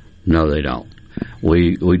home. No, they don't.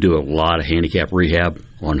 We do a lot of handicap rehab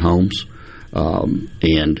on homes, and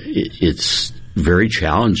it's very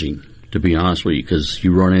challenging, to be honest with you, because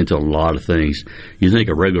you run into a lot of things. You think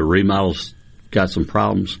a regular remodel's got some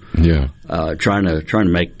problems. Yeah. Trying to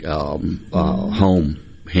make home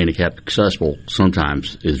handicap accessible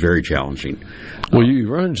sometimes is very challenging. Well, you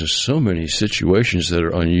run into so many situations that are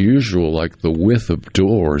unusual, like the width of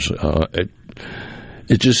doors.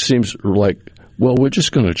 It just seems like, well, we're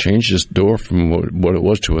just going to change this door from what it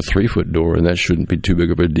was to a 3-foot door, and that shouldn't be too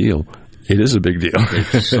big of a deal. It is a big deal.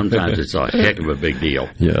 Sometimes it's a heck of a big deal.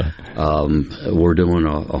 Yeah. We're doing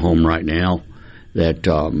a home right now that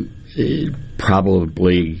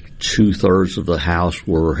probably 2/3 of the house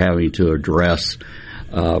we're having to address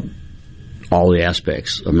all the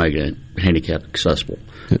aspects of making it handicap accessible.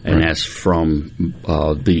 Right. And that's from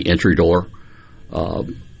the entry door,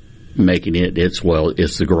 making it's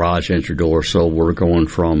the garage entry door, so we're going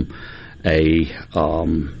from a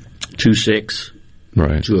 2.6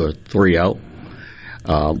 to a 3.0.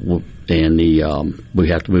 We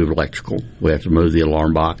have to move electrical. We have to move the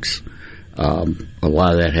alarm box. A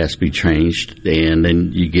lot of that has to be changed. And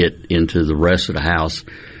then you get into the rest of the house.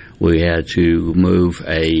 We had to move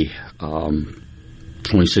a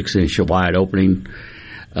 26-inch wide opening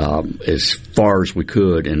as far as we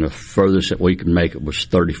could, and the furthest that we could make it was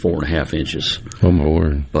 34.5 inches. Oh, my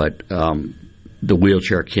word. But the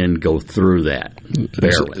wheelchair can go through that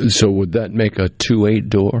barely. So would that make a 2.8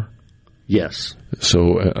 door? Yes.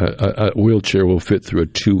 So a wheelchair will fit through a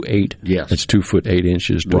 2.8? Yes. It's 2 foot 8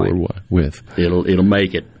 inches door width. It'll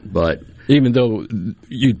make it, but... Even though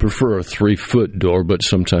you'd prefer a 3-foot door, but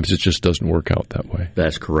sometimes it just doesn't work out that way.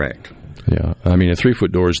 That's correct. Yeah. I mean, a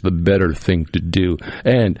 3-foot door is the better thing to do.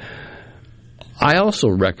 And I also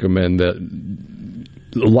recommend that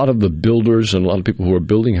a lot of the builders and a lot of people who are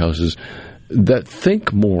building houses that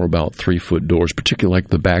think more about 3-foot doors, particularly like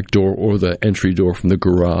the back door or the entry door from the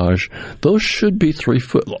garage. Those should be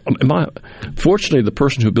 3-foot. Fortunately, the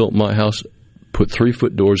person who built my house put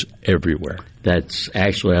 3-foot doors everywhere. That's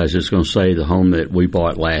actually, I was just going to say, the home that we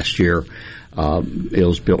bought last year, it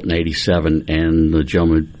was built in 87, and the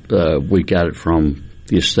gentleman, we got it from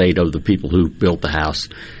the estate of the people who built the house.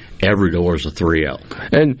 Every door is a 3.0.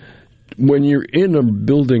 And when you're in a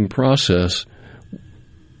building process,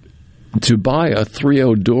 to buy a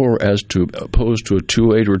 3.0 door as opposed to a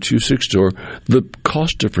 2.8 or 2.6 door, the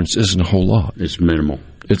cost difference isn't a whole lot. It's minimal.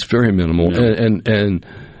 It's very minimal. Yeah. And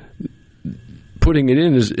putting it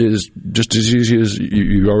in is just as easy as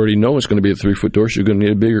you already know it's going to be a 3-foot door, so you're going to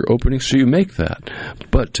need a bigger opening, so you make that.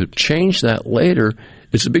 But to change that later,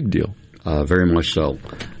 it's a big deal. Very much so.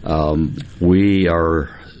 We are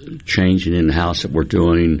changing in the house that we're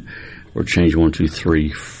doing. We're changing 1, 2, 3,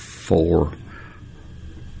 4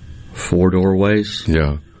 doorways.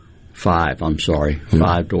 Yeah. 5, I'm sorry. Yeah.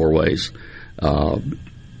 5 doorways.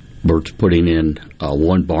 We're putting in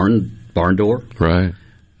one barn door. Right.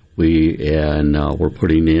 We're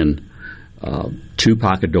putting in 2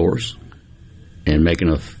 pocket doors and making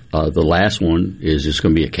the last one is just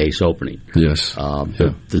going to be a case opening. Yes.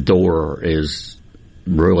 The door is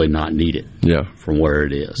really not needed. Yeah. From where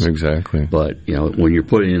it is. Exactly. But when you're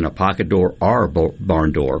putting in a pocket door or a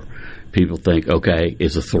barn door, people think, okay,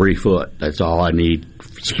 it's a 3-foot. That's all I need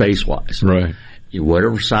space wise. Right.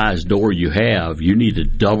 Whatever size door you have, you need to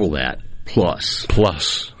double that plus.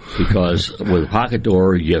 Because with a pocket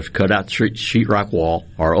door, you have to cut out the sheetrock wall,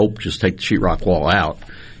 or just take the sheetrock wall out.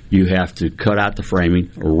 You have to cut out the framing,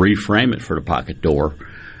 reframe it for the pocket door,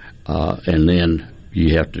 and then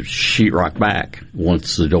you have to sheetrock back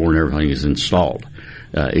once the door and everything is installed.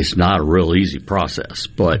 It's not a real easy process,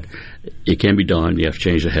 but it can be done. You have to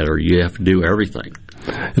change the header. You have to do everything.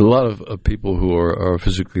 A lot of people who are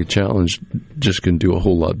physically challenged just can do a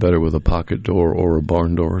whole lot better with a pocket door or a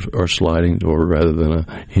barn door or sliding door rather than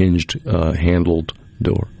a hinged, handled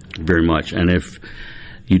door. Very much. And if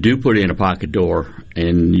you do put in a pocket door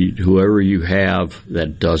and whoever you have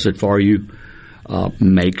that does it for you,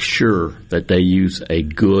 make sure that they use a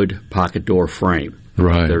good pocket door frame.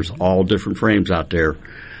 Right. There's all different frames out there.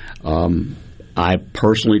 I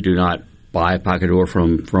personally do not buy a pocket door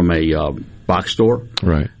from a box store.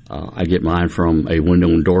 Right. I get mine from a window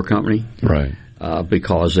and door company. Right.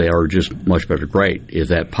 Because they are just much better. Great. If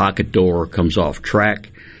that pocket door comes off track,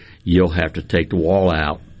 you'll have to take the wall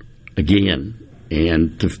out again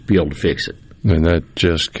and to be able to fix it. And that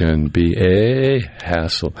just can be a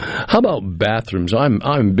hassle. How about bathrooms?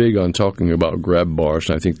 I'm big on talking about grab bars,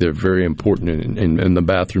 and I think they're very important in the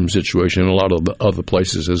bathroom situation and a lot of the other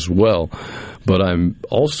places as well. But I'm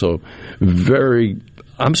also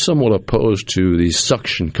I'm somewhat opposed to these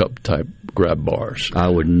suction cup type grab bars. I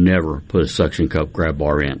would never put a suction cup grab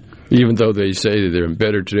bar in. Even though they say that they're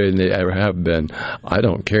better today than they ever have been, I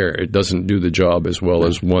don't care. It doesn't do the job as well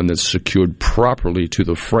as one that's secured properly to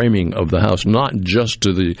the framing of the house, not just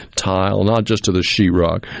to the tile, not just to the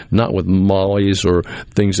sheetrock, not with mollies or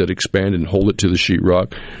things that expand and hold it to the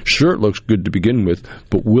sheetrock. Sure, it looks good to begin with,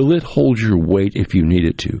 but will it hold your weight if you need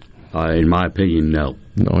it to? In my opinion, no.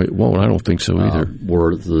 No, it won't. I don't think so either.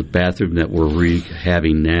 The bathroom that we're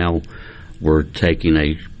rehabbing now, we're taking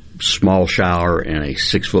a small shower and a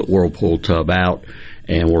 6-foot whirlpool tub out,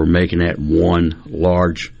 and we're making that one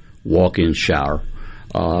large walk-in shower.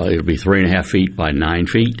 It'll be 3.5 feet by 9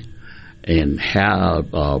 feet, and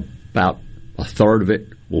about a third of it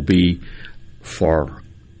will be for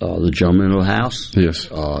the gentleman in the house. Yes.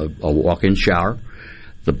 A walk-in shower.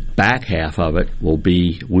 The back half of it will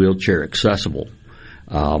be wheelchair accessible,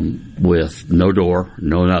 with no door,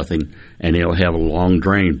 no nothing, and it'll have a long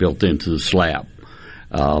drain built into the slab,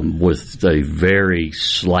 with a very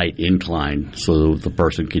slight incline so that the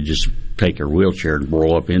person could just take their wheelchair and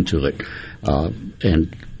roll up into it,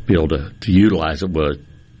 and be able to utilize it with a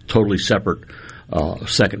totally separate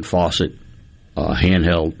second faucet,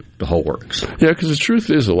 handheld, the whole works. Yeah, because the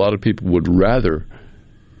truth is a lot of people would rather,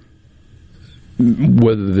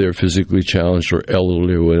 whether they're physically challenged or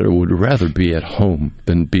elderly or whatever, would rather be at home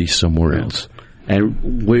than be somewhere else.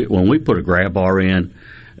 And when we put a grab bar in,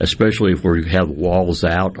 especially if we have walls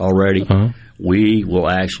out already, we will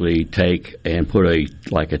actually take and put a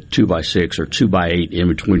 2x6 or 2x8 in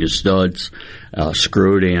between the studs,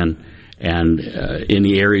 screw it in, and in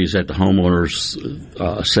the areas that the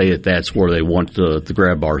homeowners say that's where they want the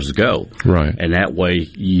grab bars to go. Right. And that way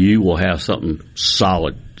you will have something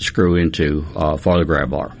solid to screw into for the grab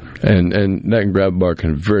bar. And that grab bar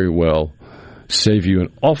can very well save you an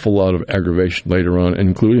awful lot of aggravation later on,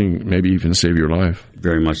 including maybe even save your life.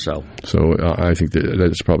 Very much so. So I think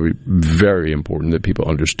that's probably very important that people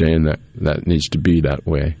understand that needs to be that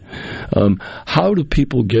way. How do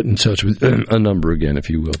people get in touch with a number again, if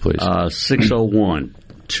you will, please?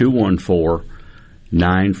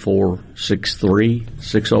 601-214-9463,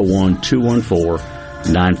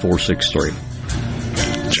 601-214-9463.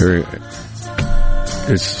 Jerry,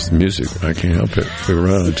 it's music. I can't help it. We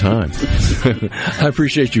run out of time. I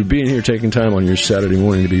appreciate you being here, taking time on your Saturday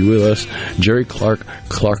morning to be with us. Jerry Clark,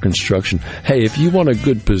 Clark Construction. Hey, if you want a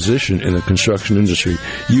good position in the construction industry,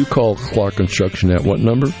 you call Clark Construction at what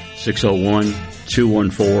number?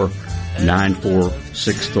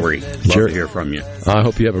 601-214-9463. Love Jerry, to hear from you. I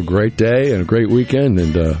hope you have a great day and a great weekend.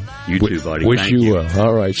 And you too, buddy. Wish Thank you well.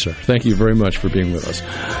 All right, sir. Thank you very much for being with us.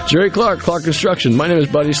 Jerry Clark, Clark Construction. My name is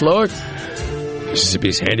Buddy Slowick.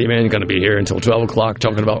 Mississippi's Handyman, going to be here until 12 o'clock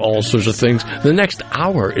talking about all sorts of things. The next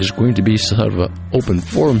hour is going to be sort of an open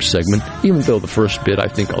forum segment, even though the first bit I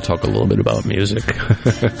think I'll talk a little bit about music,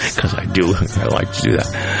 because I like to do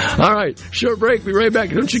that. All right, short break, be right back.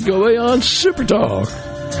 Don't you go away on Super Talk. In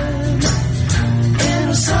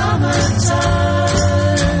the summertime.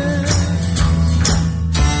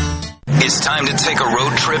 It's time to take a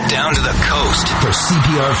road trip down to the coast for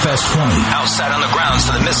CPR Fest 20. Outside on the grounds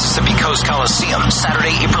of the Mississippi Coast Coliseum,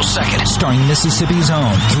 Saturday, April 2nd. Starring Mississippi's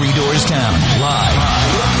own Three Doors Down, live.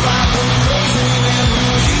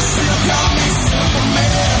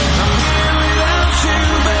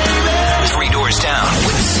 Three Doors Down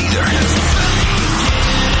with Seether.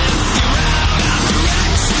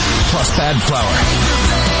 Plus Bad Flower.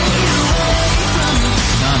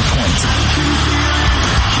 Non-Point.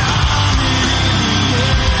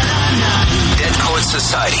 Dead Poets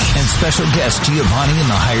Society. And special guest Giovanni and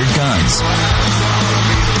the Hired Guns.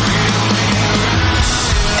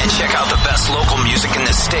 And check out the best local music in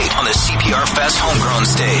the state on the CPR Fest Homegrown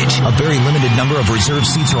stage. A very limited number of reserved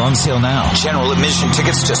seats are on sale now. General admission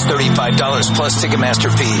tickets just $35 plus Ticketmaster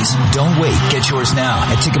fees. Don't wait. Get yours now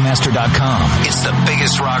at Ticketmaster.com. It's the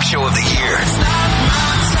biggest rock show of the year.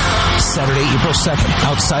 Saturday, April 2nd,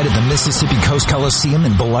 outside of the Mississippi Coast Coliseum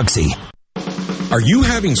in Biloxi. Are you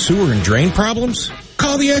having sewer and drain problems?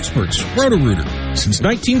 Call the experts, Roto-Rooter. Since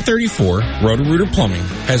 1934, Roto-Rooter Plumbing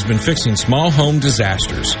has been fixing small home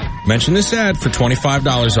disasters. Mention this ad for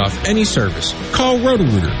 $25 off any service. Call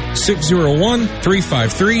Roto-Rooter,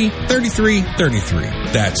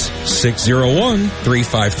 601-353-3333. That's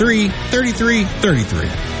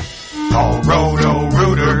 601-353-3333. Call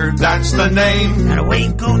Roto-Rooter, that's the name. And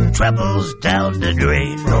away go troubles down the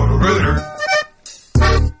drain. Roto-Rooter.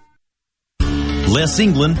 Les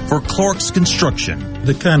England for Clark's Construction.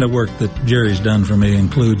 The kind of work that Jerry's done for me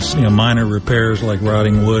includes minor repairs like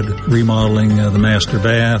rotting wood, remodeling the master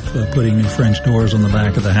bath, putting new French doors on the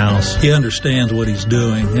back of the house. He understands what he's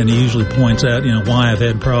doing, and he usually points out why I've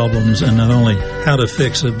had problems, and not only how to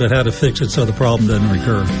fix it, but how to fix it so the problem doesn't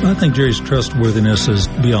recur. I think Jerry's trustworthiness is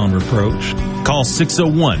beyond reproach. Call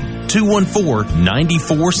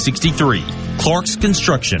 601-214-9463. Clark's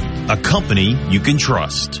Construction, a company you can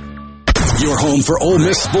trust. Your home for Ole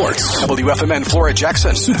Miss sports. WFMN Flora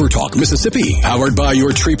Jackson. Super Talk Mississippi. Powered by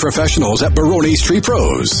your tree professionals at Barone's Tree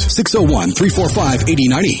Pros.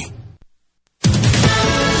 601-345-8090.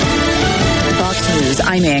 Fox News,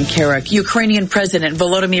 I'm Ann Carrick. Ukrainian President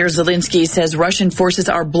Volodymyr Zelensky says Russian forces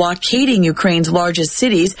are blockading Ukraine's largest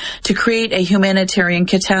cities to create a humanitarian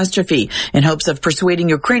catastrophe in hopes of persuading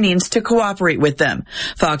Ukrainians to cooperate with them.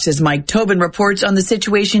 Fox's Mike Tobin reports on the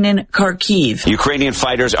situation in Kharkiv. Ukrainian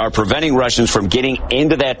fighters are preventing Russians from getting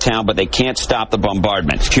into that town, but they can't stop the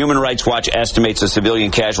bombardment. Human Rights Watch estimates the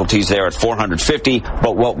civilian casualties there at 450,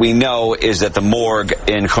 but what we know is that the morgue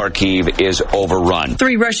in Kharkiv is overrun.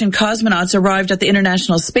 3 Russian cosmonauts arrived at the International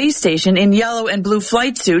Space Station in yellow and blue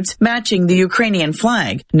flight suits matching the Ukrainian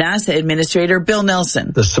flag. NASA Administrator Bill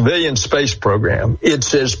Nelson. The civilian space program,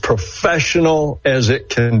 it's as professional as it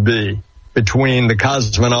can be between the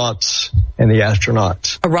cosmonauts and the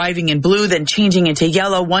astronauts. Arriving in blue, then changing into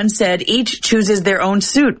yellow, one said each chooses their own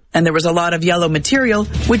suit, and there was a lot of yellow material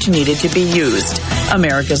which needed to be used.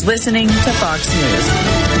 America's listening to Fox News.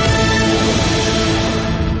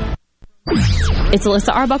 It's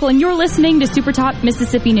Alyssa Arbuckle, and you're listening to Super Talk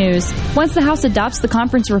Mississippi News. Once the House adopts the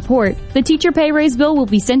conference report, the teacher pay raise bill will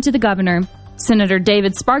be sent to the governor. Senator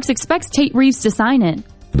David Sparks expects Tate Reeves to sign it.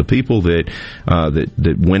 The people that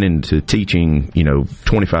went into teaching,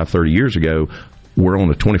 25, 30 years ago were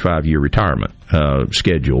on a 25-year retirement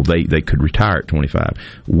schedule. They could retire at 25.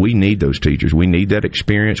 We need those teachers. We need that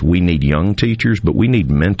experience. We need young teachers, but we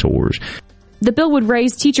need mentors. The bill would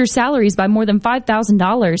raise teacher salaries by more than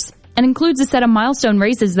 $5,000 and includes a set of milestone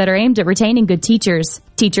raises that are aimed at retaining good teachers.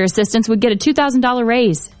 Teacher assistants would get a $2,000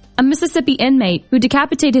 raise. A Mississippi inmate who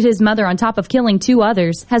decapitated his mother on top of killing 2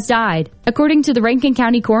 others has died. According to the Rankin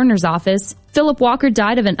County Coroner's Office, Philip Walker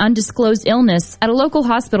died of an undisclosed illness at a local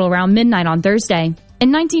hospital around midnight on Thursday.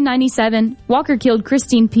 In 1997, Walker killed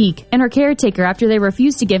Christine Peake and her caretaker after they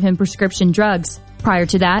refused to give him prescription drugs. Prior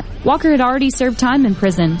to that, Walker had already served time in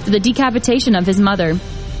prison for the decapitation of his mother.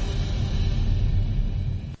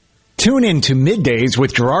 Tune in to Middays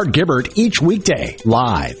with Gerard Gibbert each weekday,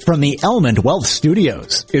 live from the Element Wealth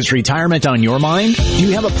Studios. Is retirement on your mind? Do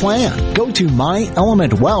you have a plan? Go to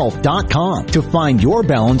myelementwealth.com to find your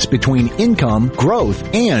balance between income, growth,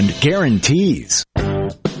 and guarantees.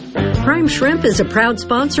 Prime Shrimp is a proud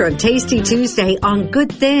sponsor of Tasty Tuesday on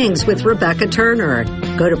Good Things with Rebecca Turner.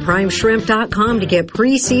 Go to primeshrimp.com to get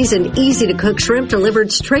pre-seasoned, easy-to-cook shrimp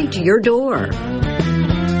delivered straight to your door.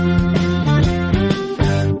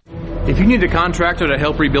 If you need a contractor to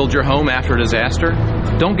help rebuild your home after a disaster,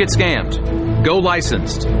 don't get scammed. Go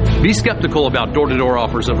licensed. Be skeptical about door-to-door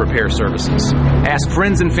offers of repair services. Ask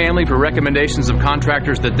friends and family for recommendations of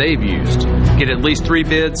contractors that they've used. Get at least 3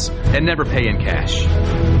 bids and never pay in cash.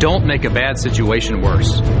 Don't make a bad situation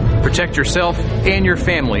worse. Protect yourself and your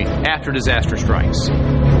family after disaster strikes.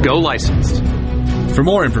 Go licensed. For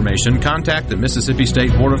more information, contact the Mississippi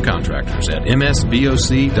State Board of Contractors at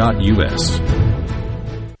msboc.us.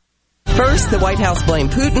 First, the White House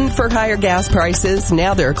blamed Putin for higher gas prices.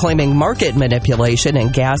 Now they're claiming market manipulation in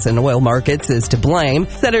gas and oil markets is to blame.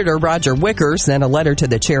 Senator Roger Wicker sent a letter to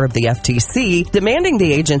the chair of the FTC demanding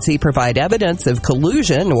the agency provide evidence of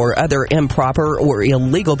collusion or other improper or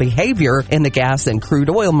illegal behavior in the gas and crude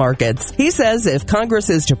oil markets. He says if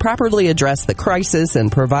Congress is to properly address the crisis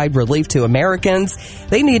and provide relief to Americans,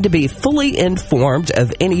 they need to be fully informed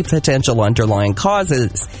of any potential underlying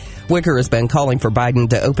causes. Wicker has been calling for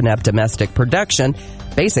Biden to open up domestic production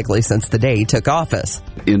basically since the day he took office.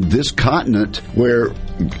 In this continent where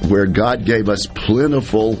God gave us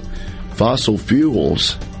plentiful fossil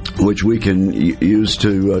fuels, which we can use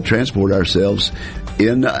to transport ourselves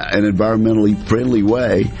in an environmentally friendly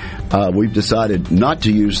way, we've decided not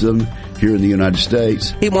to use them here in the United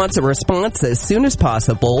States. He wants a response as soon as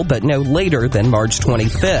possible, but no later than March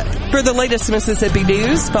 25th. For the latest Mississippi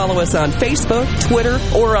news, follow us on Facebook, Twitter,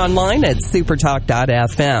 or online at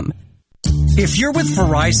supertalk.fm. If you're with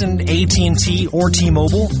Verizon, AT&T, or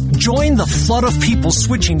T-Mobile, join the flood of people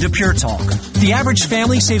switching to Pure Talk. The average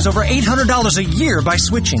family saves over $800 a year by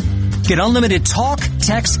switching. Get unlimited talk,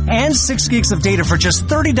 text, and 6 gigs of data for just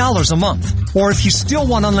 $30 a month. Or if you still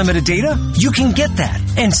want unlimited data, you can get that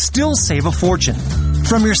and still save a fortune.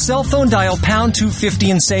 From your cell phone, dial pound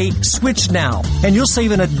 250 and say, switch now, and you'll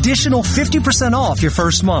save an additional 50% off your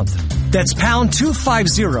first month. That's pound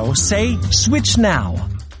 250, say, switch now.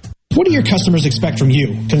 What do your customers expect from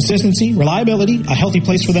you? Consistency, reliability, a healthy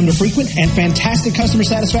place for them to frequent, and fantastic customer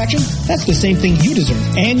satisfaction? That's the same thing you deserve,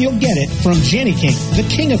 and you'll get it from Jenny King, the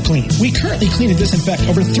king of clean. We currently clean and disinfect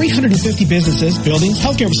over 350 businesses, buildings,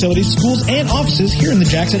 healthcare facilities, schools, and offices here in the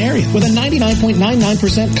Jackson area with a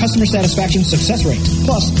 99.99% customer satisfaction success rate.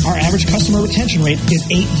 Plus, our average customer retention rate is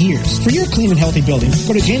 8 years. For your clean and healthy building,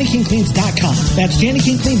 go to JennyKingCleans.com. That's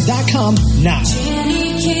JennyKingCleans.com now.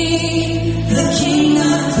 Jenny King, the king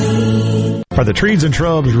of clean. Are the trees and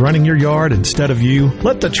shrubs running your yard instead of you?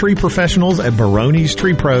 Let the tree professionals at Barone's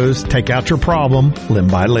Tree Pros take out your problem limb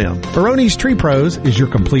by limb. Barone's Tree Pros is your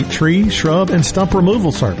complete tree, shrub, and stump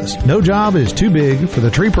removal service. No job is too big for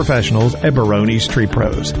the tree professionals at Barone's Tree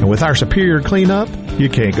Pros. And with our superior cleanup, you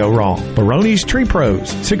can't go wrong. Barone's Tree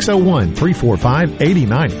Pros,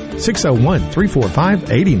 601-345-8090.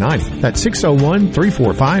 601-345-8090. That's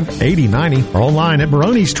 601-345-8090. Or online at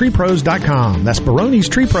baronestreepros.com. That's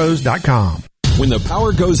baronestreepros.com. When the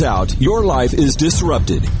power goes out, your life is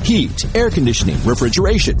disrupted. Heat, air conditioning,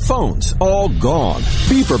 refrigeration, phones, all gone.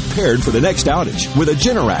 Be prepared for the next outage with a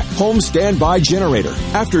Generac home standby generator.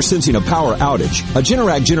 After sensing a power outage, a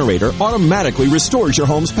Generac generator automatically restores your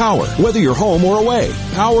home's power, whether you're home or away.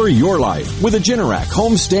 Power your life with a Generac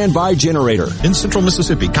home standby generator. In Central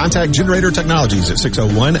Mississippi, contact Generator Technologies at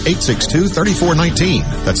 601-862-3419.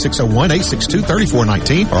 That's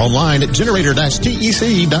 601-862-3419 or online at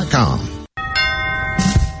generator-tec.com.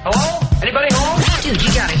 Hello? Anybody home? Dude, you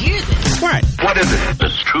gotta hear this. What? What is it?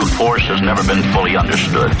 Its true force has never been fully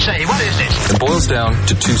understood. Say, what is this? It boils down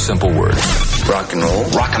to two simple words. Rock and roll.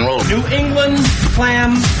 Rock and roll. New England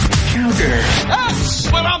clam chowder. That's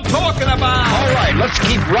what I'm talking about. All right, let's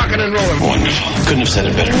keep rocking and rolling. Wonderful. Couldn't have said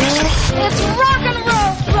it better myself. It's rock and roll,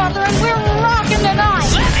 brother, and we're rocking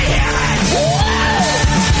tonight. Let me hear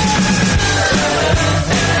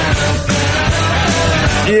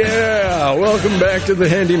Yeah, welcome back to the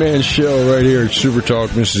Handyman Show right here at Super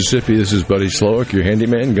Talk, Mississippi. This is Buddy Slowick, your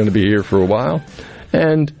handyman, going to be here for a while.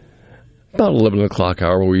 And about 11 o'clock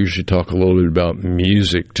hour, we usually talk a little bit about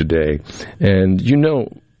music today. And, you know,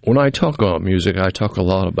 when I talk about music, I talk a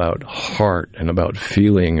lot about heart and about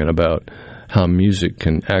feeling and about how music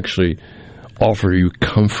can actually offer you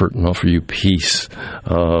comfort and offer you peace.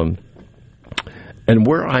 And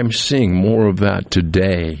where I'm seeing more of that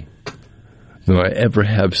today than I ever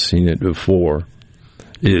have seen it before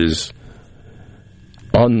is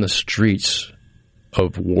on the streets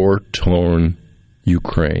of war-torn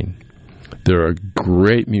Ukraine. There are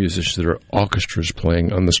great musicians, there are orchestras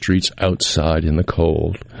playing on the streets outside in the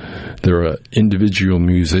cold. There are individual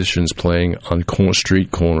musicians playing on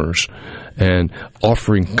street corners and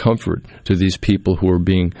offering comfort to these people who are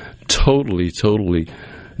being totally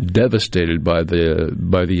devastated by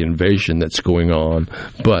the invasion that's going on,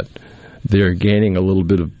 but they're gaining a little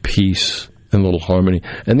bit of peace and a little harmony.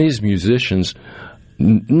 And these musicians,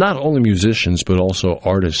 not only musicians, but also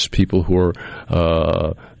artists, people who are,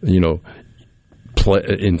 in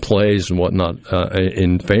plays and whatnot,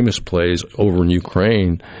 in famous plays over in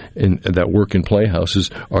Ukraine that work in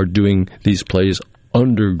playhouses, are doing these plays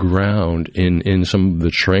underground in some of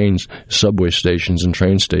the trains, subway stations and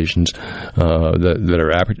train stations that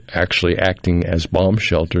are actually acting as bomb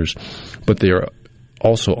shelters. But they are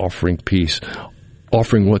also offering peace,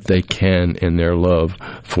 offering what they can in their love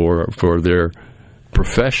for their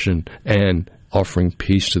profession, and offering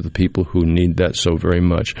peace to the people who need that so very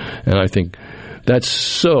much. And I think that's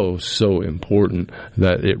so important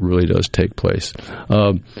that it really does take place.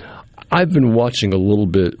 I've been watching a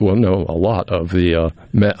lot of the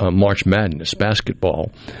March Madness basketball,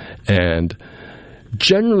 and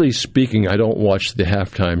generally speaking, I don't watch the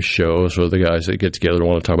halftime shows or the guys that get together and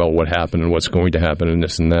want to talk about what happened and what's going to happen and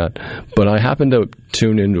this and that. But I happened to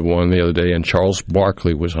tune into one the other day, and Charles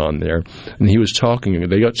Barkley was on there, and they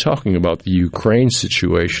got talking about the Ukraine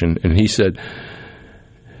situation, and he said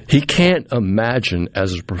he can't imagine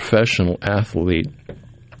as a professional athlete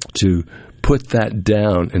to put that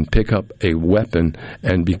down and pick up a weapon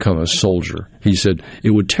and become a soldier. He said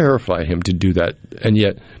it would terrify him to do that, and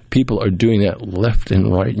yet people are doing that left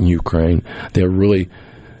and right in Ukraine. They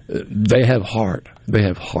have heart. They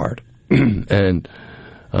have heart. And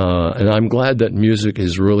I'm glad that music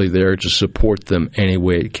is really there to support them any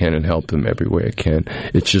way it can and help them every way it can.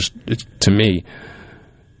 To me,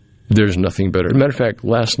 there's nothing better. As a matter of fact,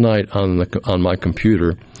 last night on my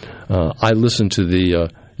computer, I listened to the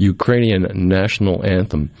Ukrainian national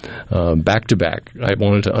anthem back to back. I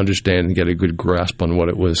wanted to understand and get a good grasp on what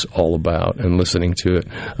it was all about, and listening to it,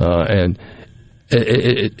 and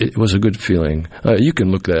it was a good feeling. You can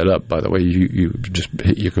look that up, by the way. You just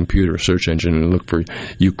hit your computer search engine and look for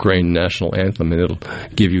Ukraine national anthem, and it'll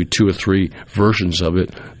give you 2 or 3 versions of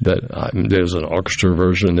it. There's an orchestra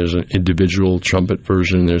version, there's an individual trumpet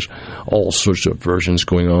version, there's all sorts of versions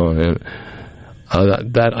going on, and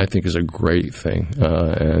that I think is a great thing,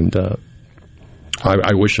 and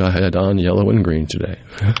I wish I had on yellow and green today,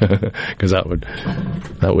 because that would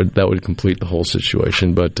complete the whole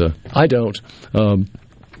situation. But I don't, and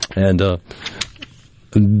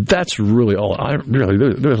that's really all.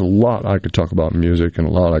 There's a lot I could talk about music, and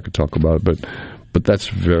a lot I could talk about, but But that's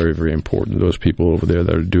very, very important. Those people over there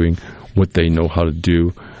that are doing what they know how to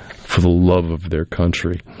do for the love of their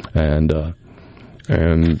country. And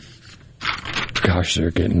gosh,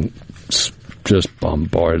 they're getting just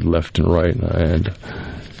bombarded left and right. And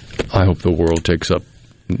I hope the world takes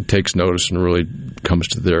notice and really comes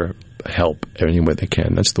to their help any way they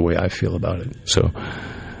can. That's the way I feel about it. So,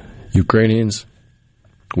 Ukrainians,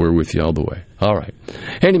 we're with you all the way. All right.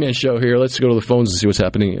 Handyman Show here. Let's go to the phones and see what's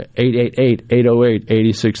happening.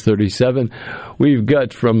 888-808-8637. We've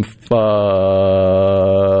got from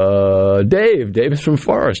Dave. Dave is from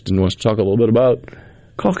Forest and wants to talk a little bit about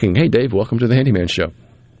caulking. Hey, Dave, welcome to the Handyman Show.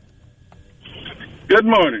 Good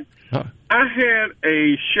morning. Huh. I had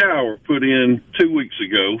a shower put in 2 weeks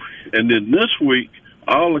ago, and then this week,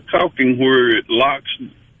 all the caulking where it locks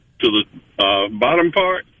to the bottom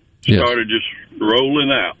part started just rolling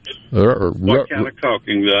out. What kind of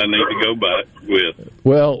caulking do I need to go by with?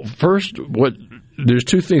 Well, first, there's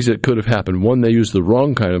two things that could have happened. One, they used the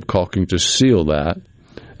wrong kind of caulking to seal that.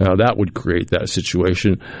 Now, that would create that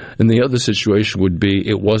situation. And the other situation would be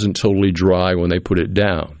it wasn't totally dry when they put it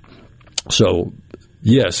down. So,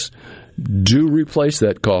 yes, do replace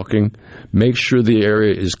that caulking. Make sure the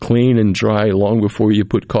area is clean and dry long before you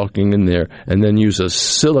put caulking in there, and then use a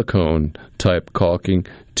silicone-type caulking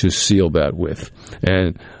to seal that with.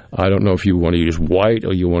 And I don't know if you want to use white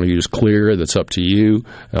or you want to use clear. That's up to you.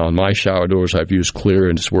 On my shower doors, I've used clear,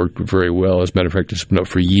 and it's worked very well. As a matter of fact, it's been up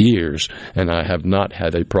for years, and I have not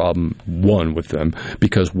had a problem, with them,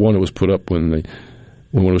 because, one, it was put up when it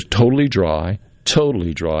was totally dry.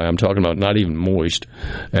 I'm talking about not even moist,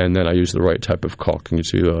 and then I used the right type of caulking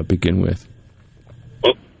to begin with.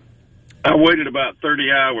 Well, I waited about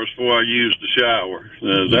 30 hours before I used the shower.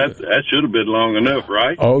 That should have been long enough,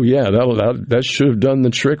 right? Oh, yeah, that should have done the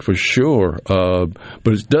trick for sure.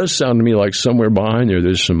 But it does sound to me like somewhere behind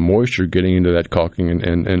there's some moisture getting into that caulking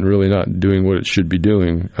and really not doing what it should be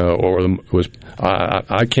doing.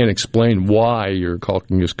 I can't explain why your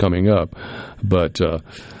caulking is coming up, but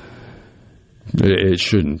it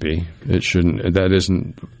shouldn't be. It shouldn't. That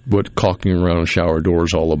isn't what caulking around a shower door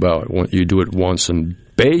is all about. You do it once, and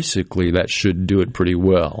basically that should do it pretty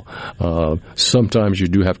well. Sometimes you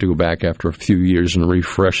do have to go back after a few years and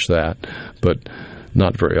refresh that, but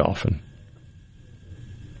not very often.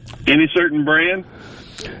 Any certain brand?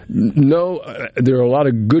 No, there are a lot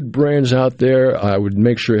of good brands out there. I would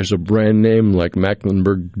make sure it's a brand name like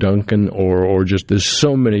Mecklenburg Duncan or just there's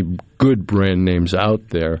so many good brand names out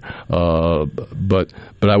there. But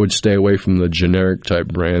I would stay away from the generic type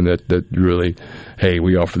brand that really, hey,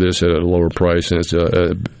 we offer this at a lower price and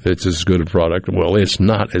it's as good a product. Well, it's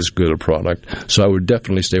not as good a product. So I would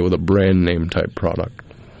definitely stay with a brand name type product.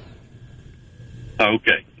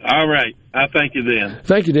 Okay. All right. I thank you then.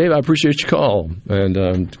 Thank you, Dave. I appreciate your call.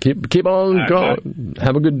 And keep on going.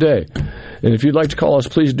 Have a good day. And if you'd like to call us,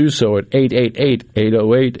 please do so at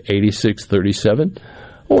 888-808-8637.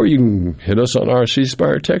 Or you can hit us on our C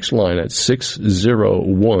Spire text line at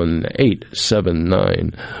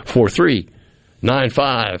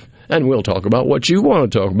 601-879-4395. And we'll talk about what you want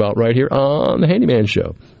to talk about right here on The Handyman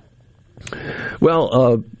Show.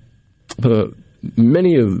 Well,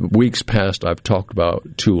 many of weeks past, I've talked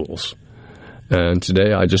about tools. And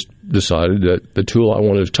today I just decided that the tool I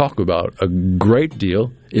wanted to talk about a great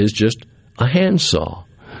deal is just a handsaw.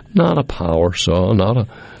 Not a power saw, not a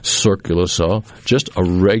circular saw, just a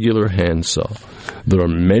regular handsaw. There are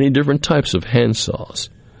many different types of handsaws.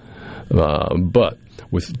 But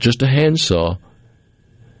with just a handsaw,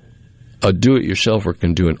 a do-it-yourselfer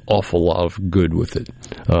can do an awful lot of good with it.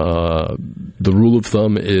 The rule of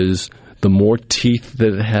thumb is the more teeth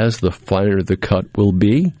that it has, the finer the cut will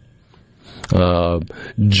be.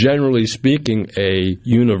 Generally speaking, a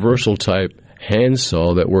universal type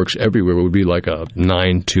handsaw that works everywhere would be like a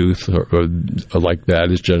 9-tooth or like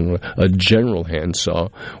that is generally a general handsaw.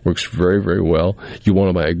 Works very, very well. You want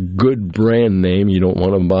to buy a good brand name. You don't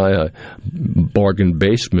want to buy a bargain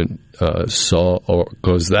basement saw,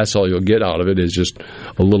 because that's all you'll get out of it is just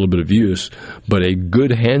a little bit of use. But a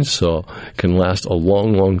good handsaw can last a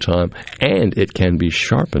long, long time, and it can be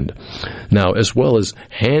sharpened. Now, as well as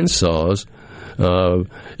handsaws,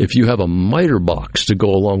 if you have a miter box to go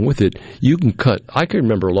along with it, you can cut. I can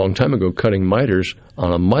remember a long time ago cutting miters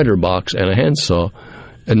on a miter box and a handsaw,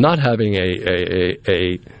 and not having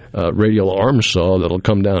a radial arm saw that'll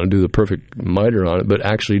come down and do the perfect miter on it, but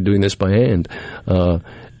actually doing this by hand.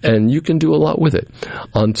 And you can do a lot with it.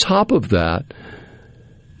 On top of that,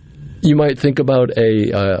 you might think about what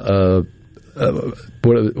are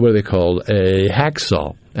they called? A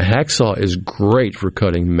hacksaw. A hacksaw is great for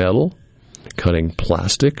cutting metal, cutting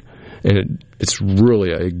plastic, and it's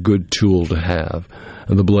really a good tool to have.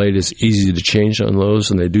 And the blade is easy to change on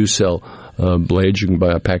those, and they do sell blades. You can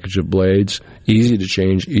buy a package of blades, easy to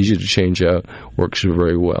change out, works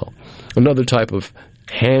very well. Another type of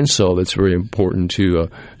hand saw that's very important to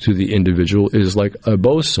the individual is like a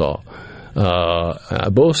bow saw.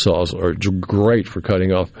 Bow saws are great for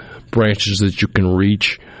cutting off branches that you can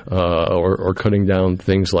reach, or cutting down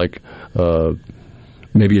things like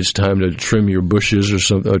maybe it's time to trim your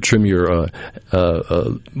bushes or trim your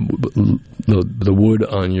the wood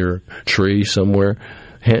on your tree somewhere.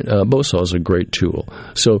 Bow saw is a great tool.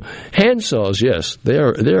 So hand saws, yes, they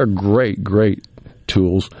are great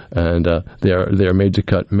tools, and they are made to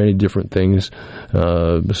cut many different things.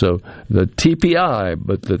 So the TPI,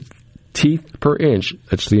 but the teeth per inch,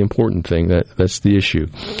 that's the important thing. That's the issue.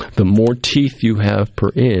 The more teeth you have per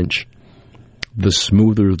inch, the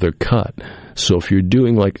smoother the cut. So if you're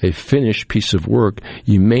doing like a finished piece of work,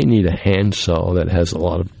 you may need a hand saw that has a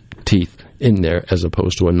lot of teeth in there, as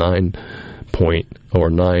opposed to a 9 point or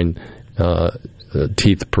 9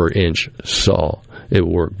 teeth per inch saw. It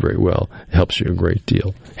will work very well. It helps you a great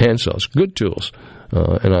deal. Hand saws, good tools,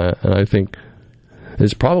 and I think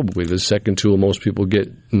it's probably the second tool most people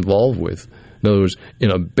get involved with. In other words,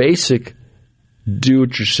 in a basic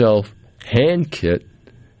do-it-yourself hand kit,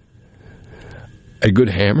 a good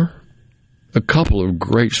hammer, a couple of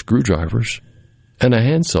great screwdrivers, and a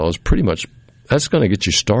hand saw is pretty much, that's going to get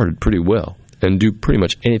you started pretty well and do pretty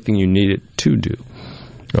much anything you need it to do.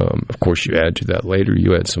 Of course, you add to that later.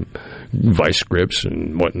 You add some vice grips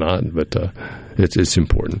and whatnot, but it's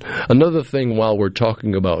important. Another thing while we're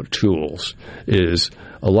talking about tools is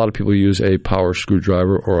a lot of people use a power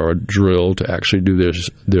screwdriver or a drill to actually do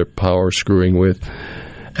their power screwing with.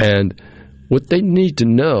 And what they need to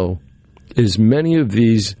know is many of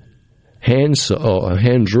these hand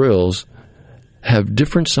drills have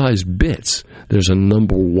different size bits. There's a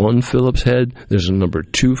number 1 Phillips head, there's a number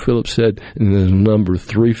 2 Phillips head, and there's a number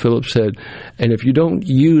 3 Phillips head. And if you don't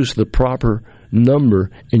use the proper number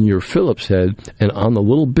in your Phillips head, and on the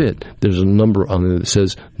little bit, there's a number on it that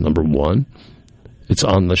says number 1. It's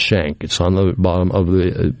on the shank. It's on the bottom of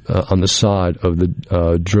on the side of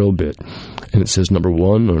the drill bit. And it says number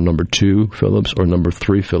 1 or number 2 Phillips or number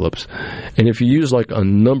 3 Phillips. And if you use like a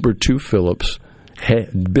number 2 Phillips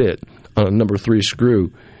bit on a number 3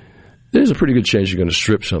 screw, there's a pretty good chance you're going to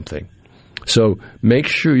strip something. So make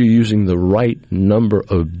sure you're using the right number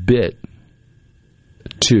of bit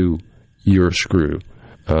to your screw.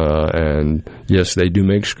 And yes, they do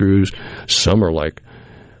make screws. Some are like,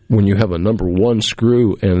 when you have a number 1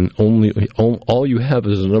 screw and all you have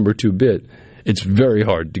is a number 2 bit, it's very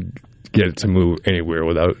hard to get it to move anywhere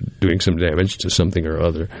without doing some damage to something or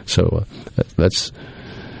other. So that's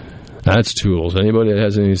tools. Anybody that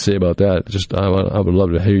has anything to say about that, I would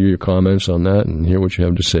love to hear your comments on that and hear what you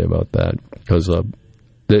have to say about that, because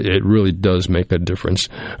it really does make a difference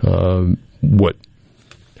what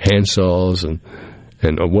hand saws and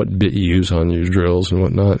what bit you use on your drills and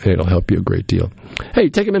whatnot. It'll help you a great deal. Hey,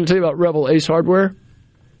 take a minute to tell you about Revell Ace Hardware.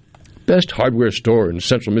 Best hardware store in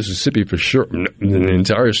central Mississippi for sure, in the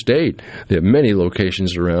entire state. They have many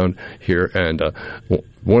locations around here, and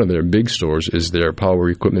one of their big stores is their Power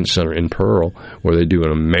Equipment Center in Pearl, where they do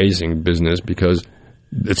an amazing business because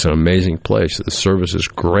it's an amazing place. The service is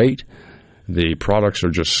great. The products are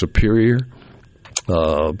just superior.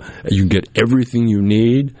 You can get everything you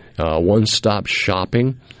need, one-stop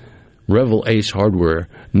shopping. Revell Ace Hardware,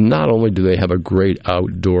 not only do they have a great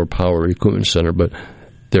outdoor power equipment center, but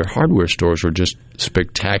their hardware stores are just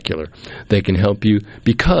spectacular. They can help you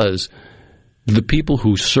because the people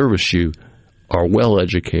who service you are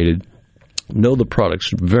well-educated, know the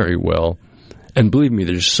products very well, and believe me,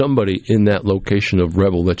 there's somebody in that location of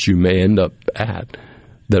Revell that you may end up at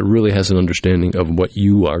that really has an understanding of what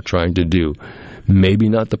you are trying to do. Maybe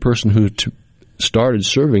not the person who started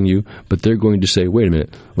serving you, but they're going to say, wait a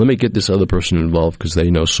minute, let me get this other person involved because they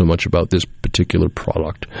know so much about this particular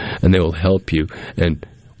product, and they will help you. And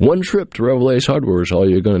one trip to Revell Ace Hardware is all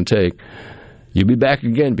you're going to take. You'll be back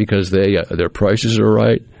again because their prices are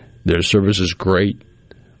right, their service is great.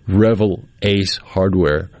 Revell Ace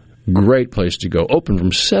Hardware, great place to go. Open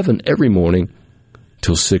from 7 every morning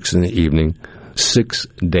till 6 in the evening, 6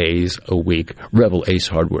 days a week. Revell Ace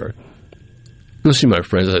Hardware. Listen, my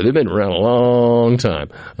friends, they've been around a long time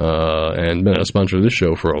and been a sponsor of this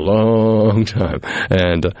show for a long time.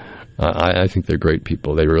 And I think they're great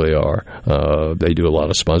people. They really are. They do a lot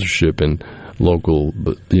of sponsorship in local,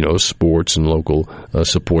 sports and local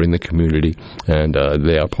supporting the community. And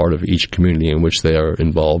they are part of each community in which they are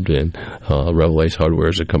involved in. Revell Ace Hardware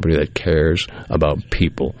is a company that cares about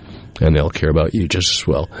people. and they'll care about you just as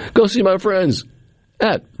well. Go see my friends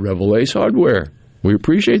at Revel Ace Hardware. We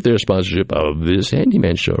appreciate their sponsorship of this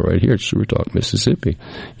Handyman show right here at Super Talk, Mississippi.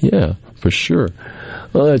 Yeah, for sure.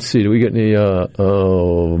 Let's see. Do we get any?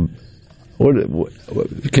 What,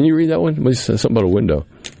 can you read that one? Something about a window.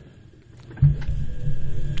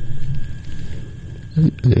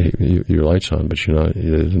 Your light's on, but you're not.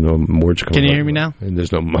 There's no words coming. Can you hear me now? And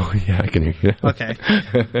there's no. Yeah, I can hear you now. Okay,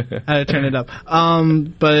 I had to turn it up.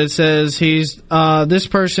 But it says this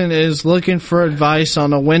person is looking for advice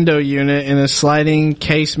on a window unit in a sliding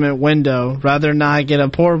casement window. Rather not get a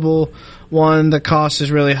portable one. The cost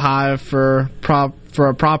is really high for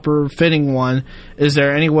a proper fitting one. Is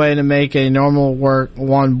there any way to make a normal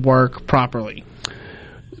one work properly?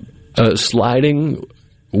 Sliding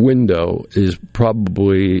window is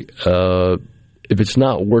probably, if it's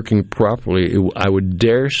not working properly, I would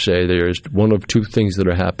dare say there's one of two things that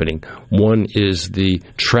are happening. One is the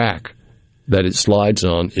track that it slides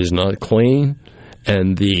on is not clean,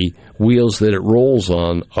 and the wheels that it rolls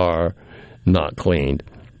on are not cleaned.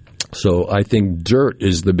 So I think dirt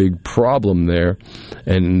is the big problem there,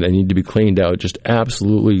 and they need to be cleaned out, just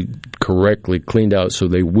absolutely correctly cleaned out so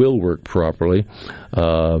they will work properly.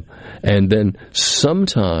 And then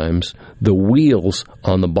sometimes the wheels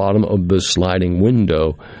on the bottom of the sliding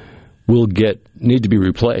window will need to be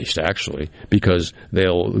replaced, actually, because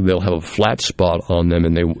they'll have a flat spot on them,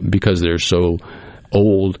 and because they're so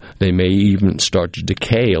old, they may even start to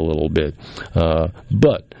decay a little bit.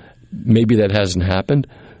 But maybe that hasn't happened.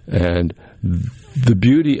 And the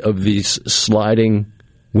beauty of these sliding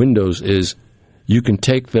windows is you can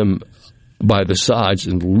take them by the sides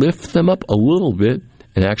and lift them up a little bit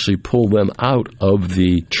and actually pull them out of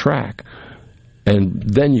the track. And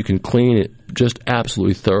then you can clean it just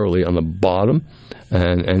absolutely thoroughly on the bottom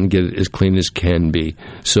and get it as clean as can be.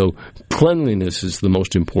 So cleanliness is the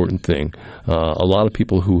most important thing. A lot of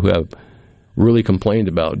people who have really complained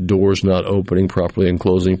about doors not opening properly and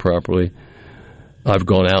closing properly, I've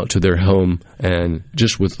gone out to their home, and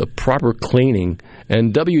just with the proper cleaning,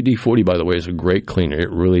 and WD-40, by the way, is a great cleaner.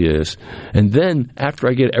 It really is. And then after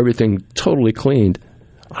I get everything totally cleaned,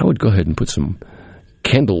 I would go ahead and put some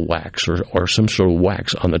candle wax or some sort of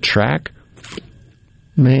wax on the track.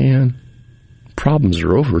 Man, problems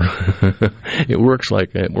are over. It works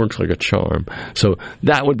like a charm. So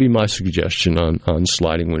that would be my suggestion on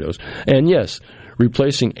sliding windows. And yes,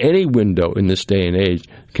 replacing any window in this day and age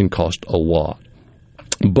can cost a lot.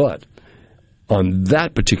 But on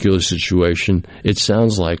that particular situation, it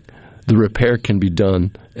sounds like the repair can be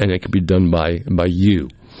done, and it can be done by you.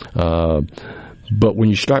 But when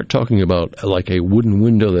you start talking about like a wooden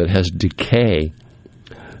window that has decay,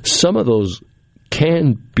 some of those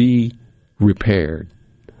can be repaired.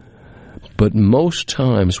 But most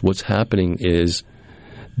times what's happening is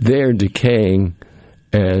they're decaying,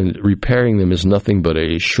 and repairing them is nothing but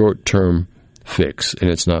a short-term fix,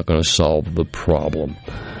 and it's not going to solve the problem.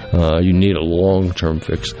 You need a long-term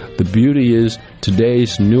fix. The beauty is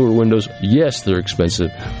today's newer windows, yes, they're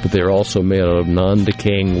expensive, but they're also made out of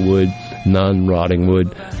non-decaying wood, non-rotting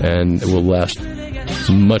wood, and will last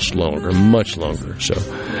much longer. So,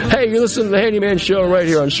 hey, you're listening to the Handyman Show right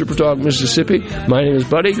here on Super Talk, Mississippi. My name is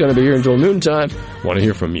Buddy, going to be here until noontime. Want to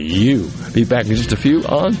hear from you. Be back in just a few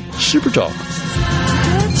on Super Talk.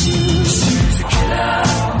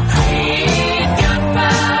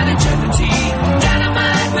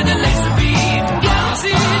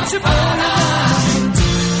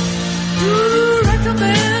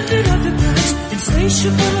 Recommended at the price,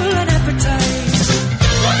 insatiable and appetite.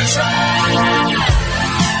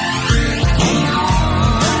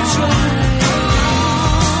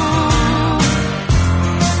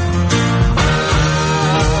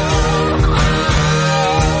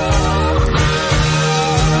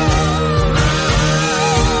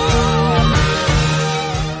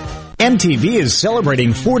 MTV is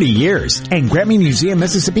celebrating 40 years, and Grammy Museum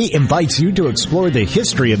Mississippi invites you to explore the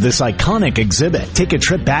history of this iconic exhibit. Take a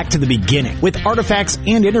trip back to the beginning with artifacts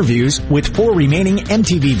and interviews with 4 remaining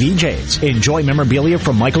MTV VJs. Enjoy memorabilia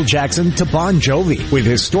from Michael Jackson to Bon Jovi, with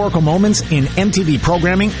historical moments in MTV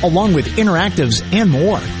programming along with interactives and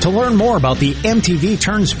more. To learn more about the MTV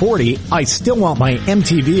Turns 40, I Still Want My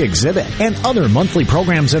MTV exhibit, and other monthly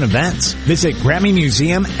programs and events, visit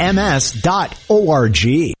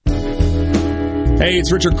GrammyMuseumMS.org. Hey,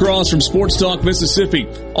 it's Richard Cross from Sports Talk Mississippi.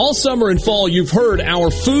 All summer and fall, you've heard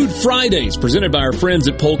our Food Fridays presented by our friends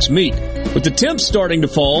at Polk's Meat. With the temps starting to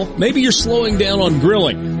fall, maybe you're slowing down on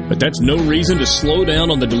grilling, but that's no reason to slow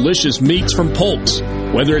down on the delicious meats from Polk's.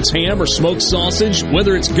 Whether it's ham or smoked sausage,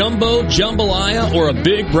 whether it's gumbo, jambalaya, or a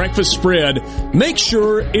big breakfast spread, make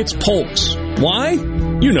sure it's Polk's. Why?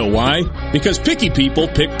 You know why. Because picky people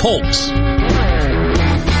pick Polk's.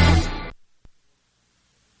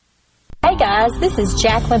 Hey guys, this is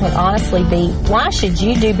Jacqueline with Honestly Beef. Why should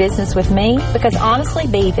you do business with me? Because Honestly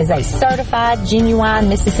Beef is a certified, genuine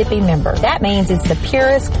Mississippi member. That means it's the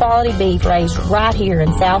purest quality beef raised right here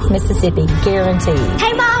in South Mississippi, guaranteed.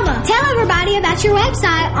 Hey Mama, tell everybody about your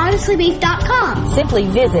website, honestlybeef.com. Simply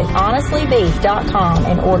visit honestlybeef.com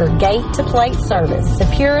and order gate-to-plate service. The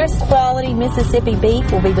purest quality Mississippi beef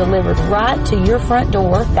will be delivered right to your front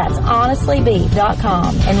door. That's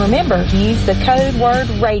honestlybeef.com. And remember, use the code word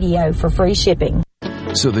radio for free shipping.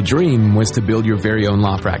 So the dream was to build your very own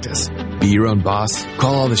law practice. Be your own boss,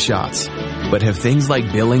 call all the shots. But have things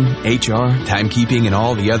like billing, HR, timekeeping, and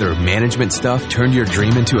all the other management stuff turned your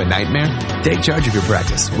dream into a nightmare? Take charge of your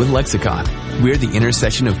practice with Lexicon. We're the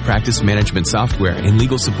intersection of practice management software and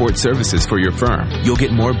legal support services for your firm. You'll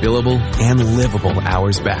get more billable and livable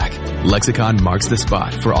hours back. Lexicon marks the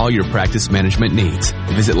spot for all your practice management needs.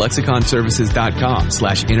 Visit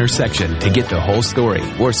lexiconservices.com/intersection to get the whole story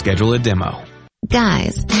or schedule a demo.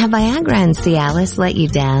 Guys, have Viagra and Cialis let you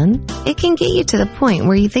down? It can get you to the point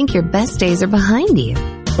where you think your best days are behind you.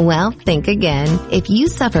 Well, think again. If you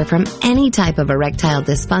suffer from any type of erectile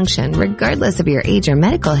dysfunction, regardless of your age or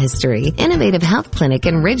medical history, Innovative Health Clinic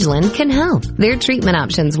in Ridgeland can help. Their treatment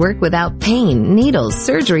options work without pain, needles,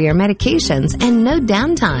 surgery, or medications, and no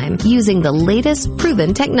downtime, using the latest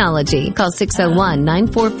proven technology. Call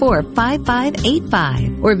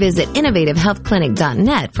 601-944-5585 or visit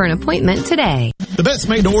innovativehealthclinic.net for an appointment today. The best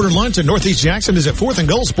made-to-order lunch in Northeast Jackson is at 4th and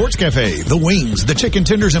Gold Sports Cafe. The wings, the chicken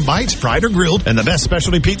tenders and bites, fried or grilled, and the best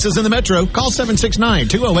specialty pizzas in the metro. Call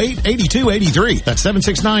 769-208-8283. That's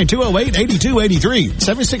 769-208-8283.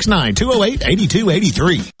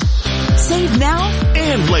 769-208-8283. Save now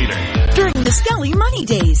and later during the Skelly Money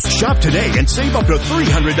Days. Shop today and save up to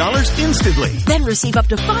 $300 instantly. Then receive up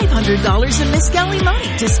to $500 in Miss Skelly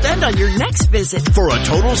money to spend on your next visit. For a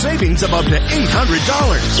total savings of up to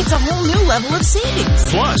 $800. It's a whole new level of savings.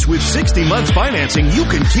 Plus, with 60 months financing, you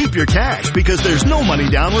can keep your cash because there's no money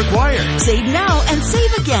down required. Save now and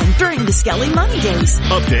save again during the Skelly Money Days.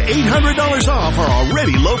 Up to $800 off our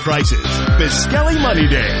already low prices. Miss Skelly Money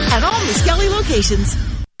Day. At all Miss Skelly locations.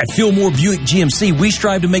 At Fillmore Buick GMC, we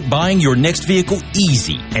strive to make buying your next vehicle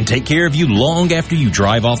easy and take care of you long after you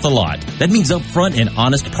drive off the lot. That means upfront and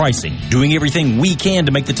honest pricing, doing everything we can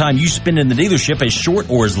to make the time you spend in the dealership as short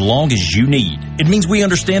or as long as you need. It means we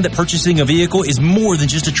understand that purchasing a vehicle is more than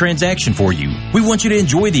just a transaction for you. We want you to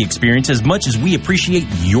enjoy the experience as much as we appreciate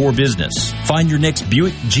your business. Find your next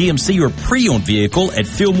Buick, GMC, or pre-owned vehicle at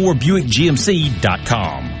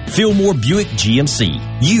FillmoreBuickGMC.com. Fillmore Buick GMC.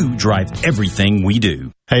 You drive everything we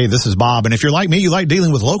do. Hey, this is Bob, and if you're like me, you like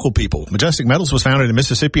dealing with local people. Majestic Metals was founded in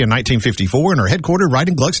Mississippi in 1954 and are headquartered right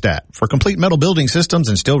in Gluckstadt. For complete metal building systems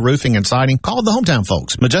and steel roofing and siding, call the hometown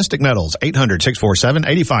folks. Majestic Metals,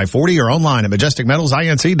 800-647-8540 or online at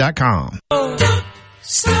majesticmetalsinc.com. Don't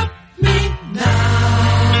stop me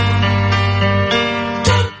now.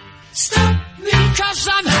 Don't stop me, 'cause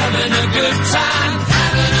I'm having a good time,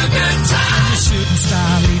 having a good time. I'm a shooting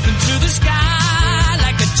star leaping to the sky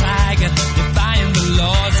like a tiger, defying the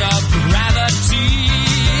laws of gravity.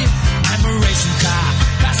 I'm a racing car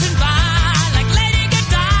passing by like Lady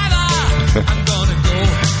Godiva. I'm gonna go.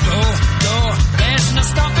 There's no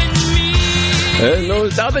stopping me. There's no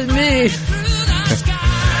stopping me.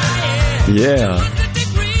 Yeah.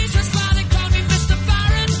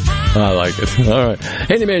 I like it. All right.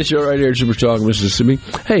 Handyman Show right here at Super Talk, Mississippi.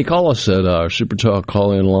 Hey, call us at our Super Talk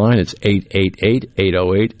call-in line. It's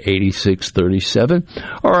 888-808-8637.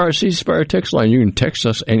 Or our C-Spire text line. You can text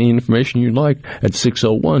us any information you'd like at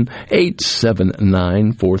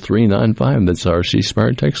 601-879-4395. That's our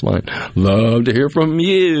C-Spire text line. Love to hear from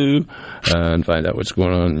you and find out what's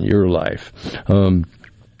going on in your life.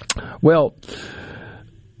 Well,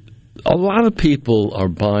 a lot of people are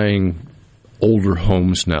buying older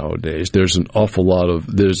homes nowadays. There's an awful lot of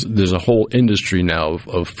there's a whole industry now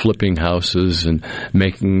of flipping houses and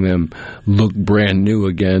making them look brand new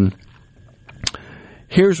again.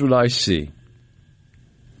 Here's what I see.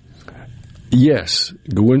 Yes,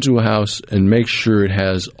 go into a house and make sure it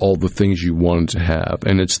has all the things you want it to have,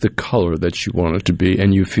 and it's the color that you want it to be,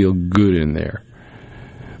 and you feel good in there.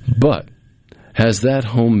 But has that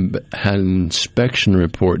home had an inspection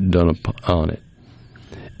report done on it?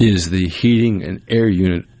 Is the heating and air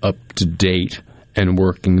unit up to date and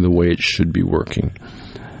working the way it should be working?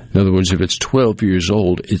 In other words, if it's 12 years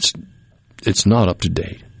old, it's not up to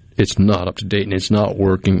date. It's not up to date, and it's not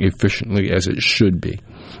working efficiently as it should be.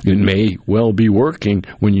 It may well be working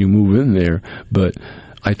when you move in there, but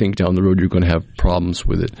I think down the road you're going to have problems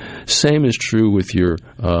with it. Same is true with your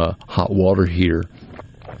hot water heater.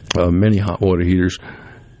 Many hot water heaters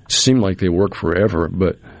seem like they work forever,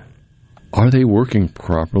 but are they working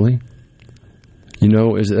properly? You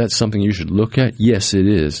know, is that something you should look at? Yes, it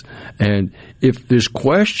is. And if there's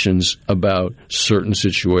questions about certain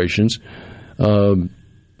situations,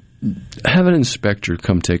 have an inspector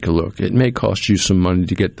come take a look. It may cost you some money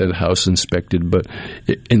to get that house inspected, but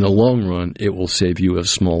in the long run, it will save you a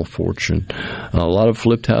small fortune. A lot of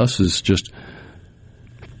flipped houses just...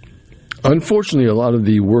 Unfortunately, a lot of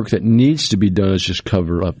the work that needs to be done is just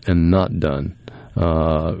covered up and not done.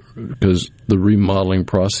 Because the remodeling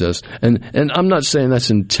process, and I'm not saying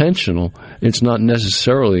that's intentional, it's not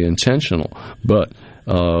necessarily intentional, but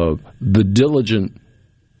the diligent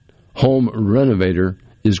home renovator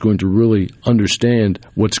is going to really understand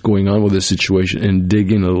what's going on with the situation and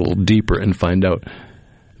dig in a little deeper and find out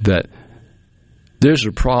that there's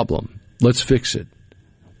a problem. Let's fix it.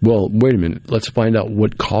 Well, wait a minute. Let's find out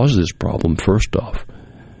what caused this problem first off.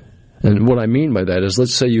 And what I mean by that is,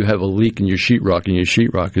 let's say you have a leak in your sheetrock, and your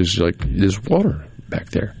sheetrock is like, there's water back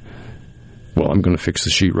there. Well, I'm going to fix the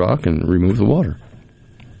sheetrock and remove the water.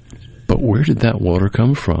 But where did that water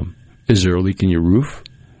come from? Is there a leak in your roof?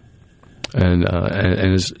 And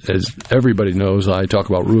as everybody knows, I talk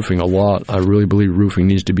about roofing a lot. I really believe roofing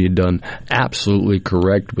needs to be done absolutely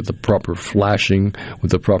correct, with the proper flashing,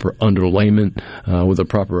 with the proper underlayment, with the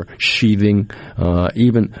proper sheathing,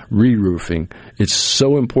 even re-roofing. It's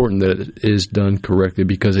so important that it is done correctly,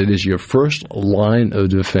 because it is your first line of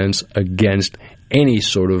defense against any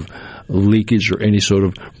sort of leakage or any sort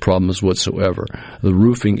of problems whatsoever. The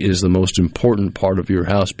roofing is the most important part of your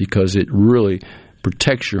house, because it really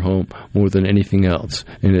protects your home more than anything else.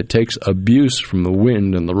 And it takes abuse from the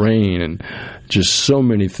wind and the rain and just so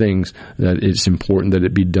many things that it's important that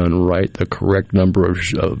it be done right. The correct number of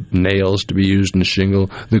nails to be used in the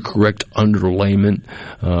shingle, the correct underlayment,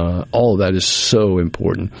 all of that is so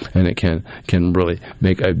important, and it can really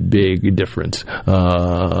make a big difference.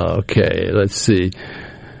 Okay, let's see.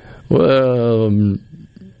 Well,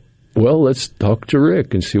 let's talk to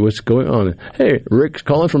Rick and see what's going on. Hey, Rick's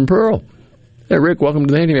calling from Pearl. Hey, Rick, welcome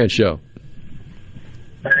to the Handyman Show.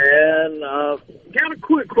 And got a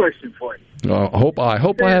quick question for you. I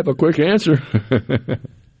hope I have a quick answer.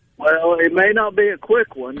 Well, it may not be a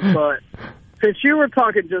quick one, but since you were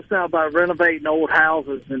talking just now about renovating old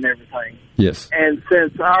houses and everything, yes, and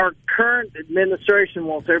since our current administration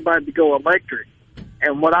wants everybody to go electric,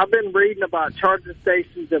 and what I've been reading about charging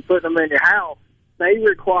stations and putting them in your house, they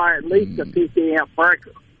require at least a 50-amp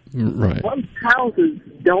breaker. Right. Most houses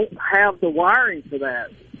don't have the wiring for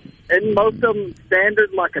that. Isn't most of them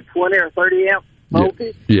standard like a 20 or 30 amp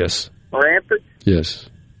voltage? Yes. Or amperage? Yes.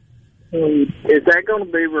 Is that going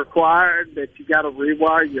to be required that you got to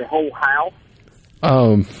rewire your whole house?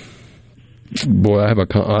 Boy, I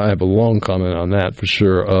have a long comment on that for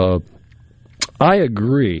sure. I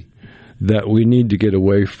agree that we need to get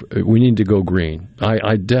away. We need to go green.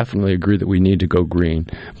 I definitely agree that we need to go green,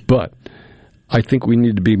 but I think we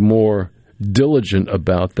need to be more diligent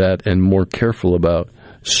about that and more careful about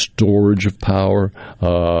storage of power.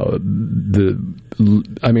 And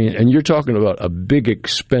you're talking about a big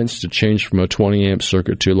expense to change from a 20 amp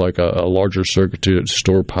circuit to like a larger circuit to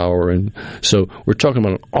store power, and so we're talking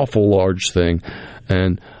about an awful large thing.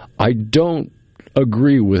 And I don't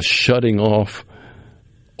agree with shutting off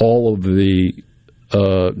all of the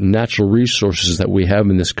natural resources that we have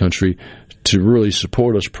in this country to really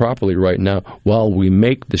support us properly right now while we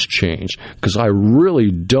make this change, because I really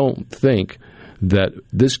don't think that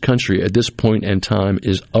this country at this point in time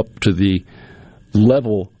is up to the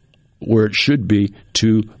level where it should be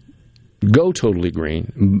to go totally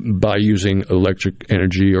green by using electric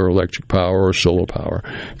energy or electric power or solar power,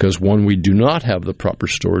 because one, we do not have the proper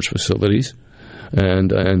storage facilities,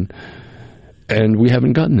 and we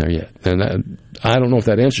haven't gotten there yet. And I don't know if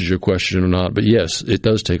that answers your question or not, but yes, it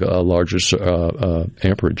does take a larger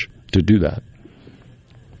amperage to do that.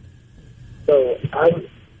 So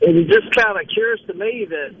it was just kind of curious to me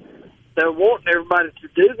that they're wanting everybody to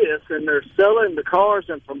do this, and they're selling the cars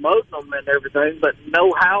and promoting them and everything, but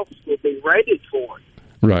no house will be rated for it.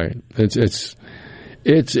 Right.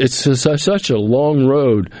 It's such a long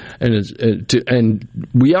road, and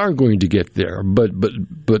we are going to get there. But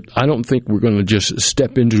I don't think we're going to just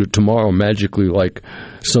step into it tomorrow magically like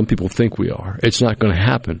some people think we are. It's not going to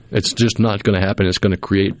happen. It's just not going to happen. It's going to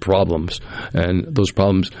create problems, and those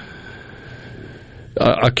problems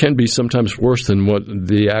can be sometimes worse than what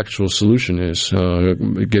the actual solution is.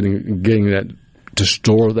 Getting that to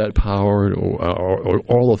store that power, or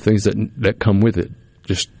all the things that come with it.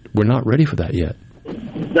 Just we're not ready for that yet.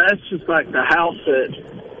 that's just like the house that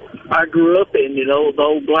I grew up in, the old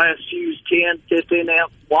glass used 10, 15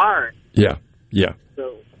 amp wiring. Yeah.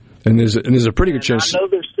 So, and there's a pretty good chance. I know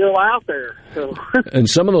they're still out there. So. And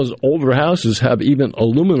some of those older houses have even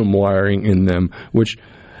aluminum wiring in them, which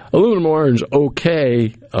aluminum wiring is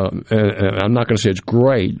okay. And I'm not going to say it's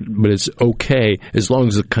great, but it's okay as long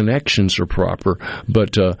as the connections are proper.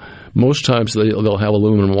 But most times they'll have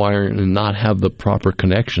aluminum wiring and not have the proper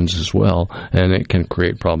connections as well, and it can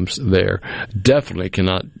create problems there. Definitely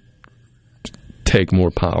cannot take more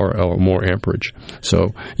power or more amperage.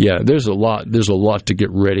 So yeah, there's a lot to get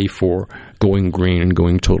ready for going green and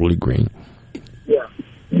going totally green. Yeah,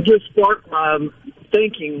 you just sparked my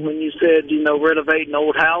thinking when you said renovating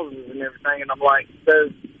old houses and everything, and I'm like,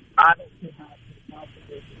 I don't see how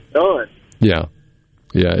it's done.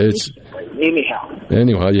 Yeah, it's anyhow.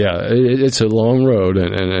 Yeah, it's a long road,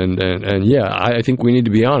 and yeah, I think we need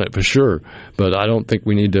to be on it for sure. But I don't think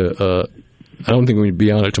we need to. I don't think we need to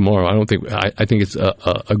be on it tomorrow. I think it's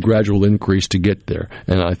a gradual increase to get there,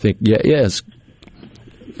 and I think yes.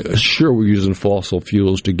 Sure, we're using fossil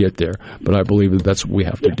fuels to get there, but I believe that's what we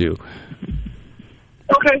have to do.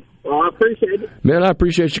 Okay. Well, I appreciate it. Man, I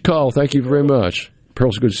appreciate your call. Thank you very much.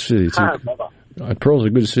 Pearl's a good city, too. All right, bye-bye. Pearl's a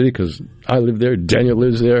good city because I live there, Daniel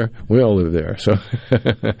lives there, we all live there. So,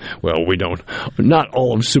 well, we don't. Not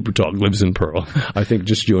all of Super Talk lives in Pearl. I think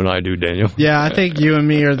just you and I do, Daniel. Yeah, I think you and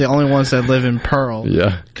me are the only ones that live in Pearl.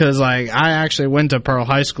 Yeah. Because, I actually went to Pearl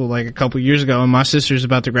High School, a couple years ago, and my sister's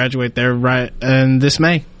about to graduate there right in this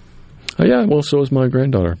May. Oh, yeah, well, so is my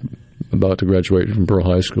granddaughter, about to graduate from Pearl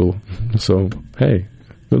High School. So, hey.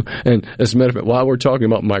 And as a matter of fact, while we're talking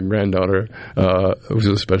about my granddaughter, who's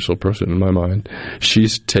a special person in my mind,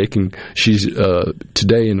 she's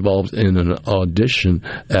today involved in an audition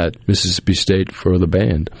at Mississippi State for the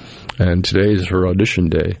band. And today is her audition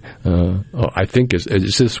day. I think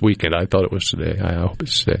it's this weekend. I thought it was today. I hope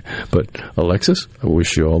it's today. But Alexis, I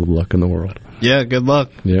wish you all the luck in the world. Yeah, good luck.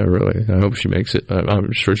 Yeah, really. I hope she makes it.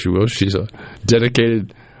 I'm sure she will. She's a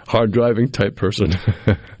dedicated, hard-driving type person.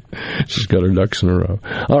 She's got her ducks in a row.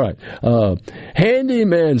 All right.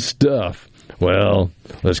 Handyman stuff. Well,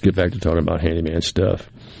 let's get back to talking about handyman stuff.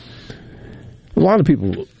 A lot of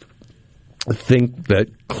people think that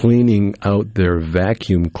cleaning out their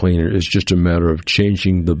vacuum cleaner is just a matter of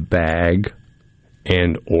changing the bag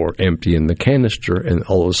and or emptying the canister, and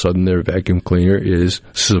all of a sudden their vacuum cleaner is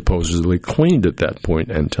supposedly cleaned at that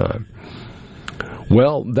point in time.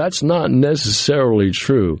 Well, that's not necessarily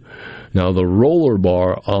true. Now, the roller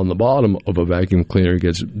bar on the bottom of a vacuum cleaner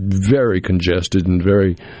gets very congested and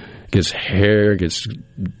gets hair, gets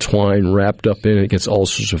twine wrapped up in it, gets all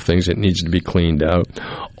sorts of things that needs to be cleaned out.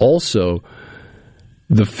 Also,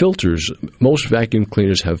 the filters, most vacuum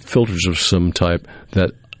cleaners have filters of some type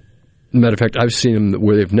that, matter of fact, I've seen them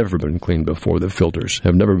where they've never been cleaned before. The filters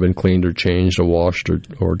have never been cleaned or changed or washed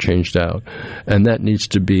or changed out. And that needs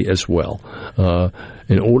to be as well.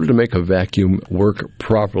 In order to make a vacuum work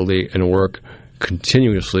properly and work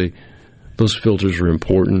continuously, those filters are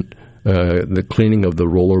important. The cleaning of the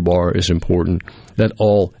roller bar is important. That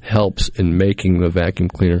all helps in making the vacuum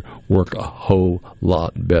cleaner work a whole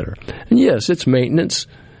lot better. And yes, it's maintenance,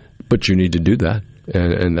 but you need to do that.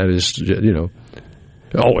 And that is,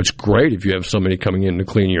 oh, it's great if you have somebody coming in to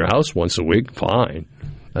clean your house once a week. Fine.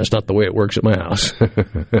 That's not the way it works at my house.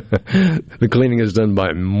 The cleaning is done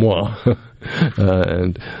by moi.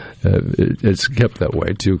 And it's kept that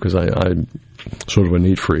way, too, because I'm sort of a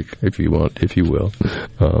neat freak, if you will.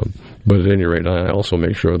 But at any rate, I also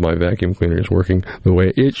make sure my vacuum cleaner is working the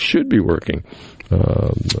way it should be working.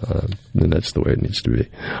 And that's the way it needs to be.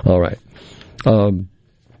 All right.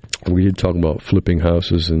 We did talk about flipping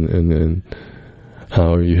houses and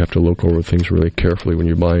how you have to look over things really carefully when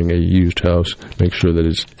you're buying a used house. Make sure that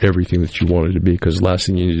it's everything that you want it to be, because the last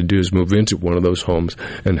thing you need to do is move into one of those homes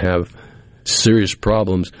and have serious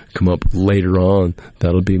problems come up later on.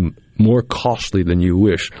 That'll be more costly than you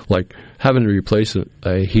wish, like having to replace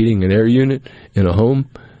a heating and air unit in a home.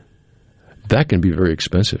 That can be very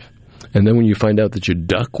expensive. And then when you find out that your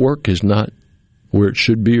ductwork is not where it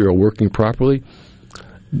should be or working properly,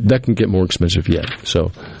 that can get more expensive yet.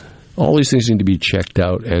 So all these things need to be checked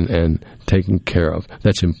out and taken care of.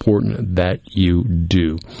 That's important that you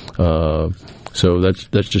do. So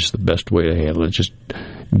that's just the best way to handle it. Just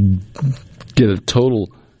get a total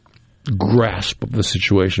grasp of the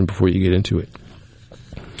situation before you get into it.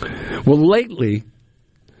 Well, lately,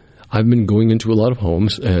 I've been going into a lot of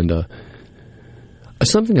homes, and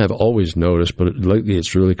something I've always noticed, but lately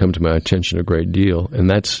it's really come to my attention a great deal, and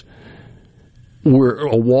that's where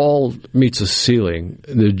a wall meets a ceiling.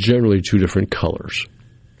 They're generally two different colors.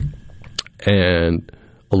 and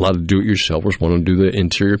a lot of do-it-yourselfers want to do the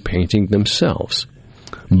interior painting themselves.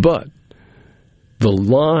 But the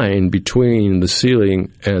line between the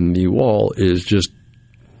ceiling and the wall is just,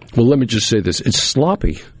 well, let me just say this, it's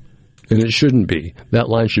sloppy. And it shouldn't be. That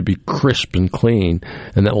line should be crisp and clean,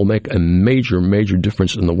 and that will make a major, major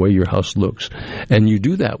difference in the way your house looks. And you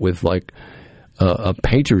do that with like a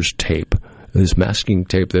painter's tape. This masking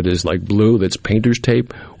tape that is like blue, that's painter's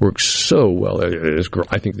tape, works so well.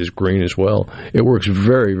 I think this green as well. It works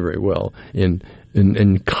very, very well in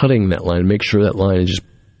cutting that line. Make sure that line is just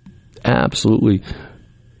absolutely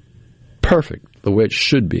perfect, the way it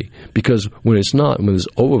should be. Because when it's not, when there's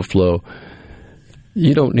overflow,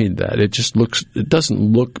 you don't need that. It doesn't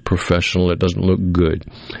look professional. It doesn't look good.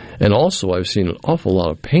 And also, I've seen an awful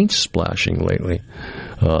lot of paint splashing lately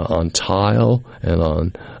on tile and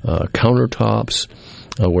on countertops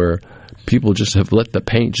where people just have let the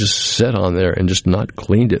paint just sit on there and just not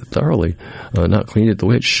cleaned it thoroughly, not cleaned it the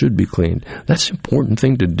way it should be cleaned. That's an important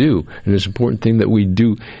thing to do, and it's an important thing that we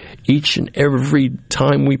do each and every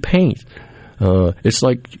time we paint. It's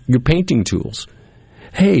like your painting tools.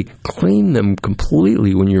 Hey, clean them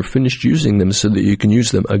completely when you're finished using them so that you can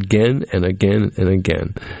use them again and again and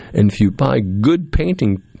again. And if you buy good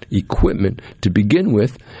painting equipment to begin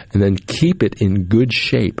with and then keep it in good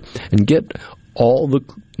shape and get all the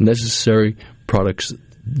necessary products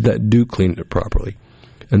that do clean it properly,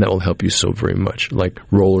 and that will help you so very much, like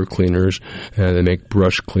roller cleaners, and they make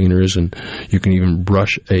brush cleaners, and you can even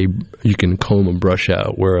you can comb a brush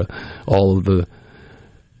out where all of the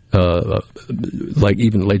like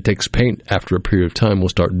even latex paint after a period of time will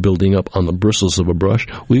start building up on the bristles of a brush.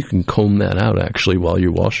 Well, you can comb that out actually while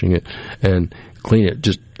you're washing it and clean it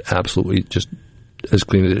just absolutely just as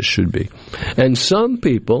clean as it should be. And some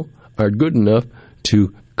people are good enough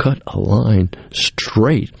to cut a line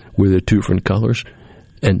straight with the two different colors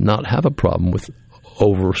and not have a problem with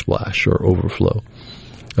oversplash or overflow.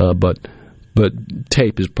 But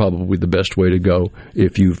tape is probably the best way to go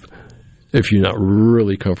if you're not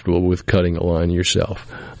really comfortable with cutting a line yourself.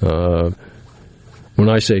 When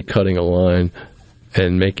I say cutting a line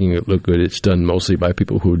and making it look good, it's done mostly by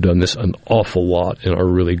people who have done this an awful lot and are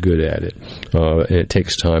really good at it. And it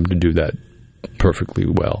takes time to do that perfectly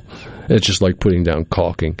well. It's just like putting down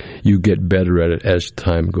caulking. You get better at it as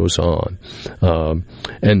time goes on.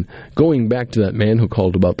 And going back to that man who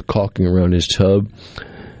called about the caulking around his tub,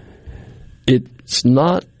 it's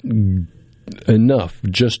not enough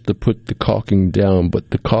just to put the caulking down, but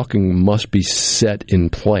the caulking must be set in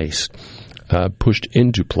place, pushed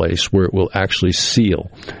into place where it will actually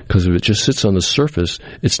seal. Because if it just sits on the surface,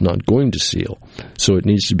 it's not going to seal. So it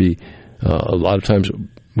needs to be, a lot of times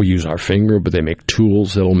we use our finger, but they make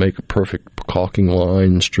tools that will make a perfect caulking line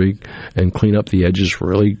and streak and clean up the edges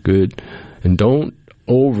really good. And don't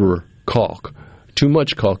over caulk. Too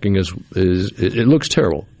much caulking it looks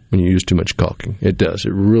terrible. When you use too much caulking, it does.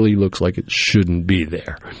 It really looks like it shouldn't be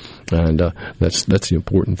there, and that's the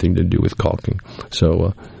important thing to do with caulking.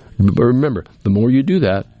 So, but remember, the more you do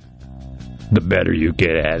that, the better you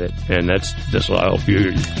get at it, and that's what I hope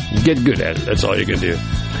you get good at it. That's all you can do.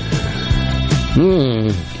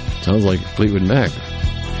 Sounds like Fleetwood Mac,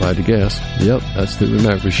 if I had to guess. Yep, that's Fleetwood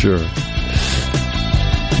Mac for sure.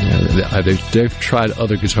 Yeah, they've tried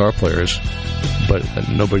other guitar players, but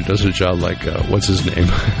nobody does a job like, what's his name?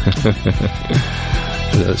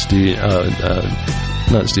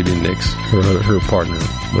 Not Stevie Nicks, her partner,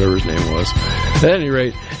 whatever his name was. At any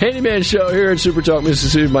rate, Handyman Show here at Super Talk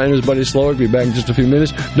Mississippi. My name is Buddy Slowick. Be back in just a few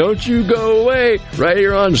minutes. Don't you go away, right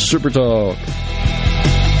here on Super Talk.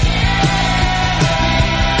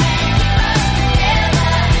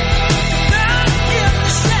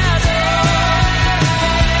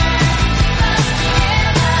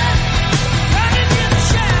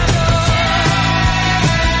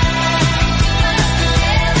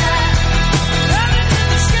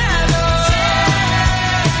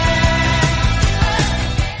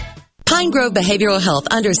 Pine Grove Behavioral Health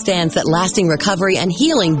understands that lasting recovery and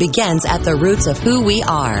healing begins at the roots of who we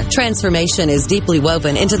are. Transformation is deeply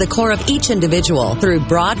woven into the core of each individual through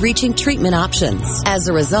broad-reaching treatment options. As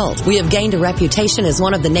a result, we have gained a reputation as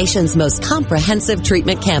one of the nation's most comprehensive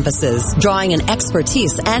treatment campuses, drawing an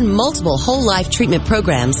expertise and multiple whole-life treatment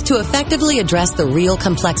programs to effectively address the real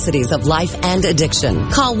complexities of life and addiction.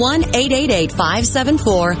 Call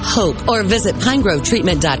 1-888-574-HOPE or visit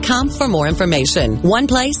pinegrovetreatment.com for more information. One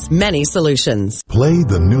place, many solutions. Solutions. Play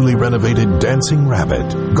the newly renovated Dancing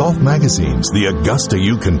Rabbit. Golf Magazine's The Augusta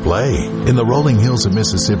You Can Play. In the rolling hills of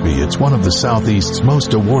Mississippi, it's one of the Southeast's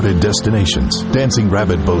most awarded destinations. Dancing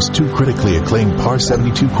Rabbit boasts 2 critically acclaimed par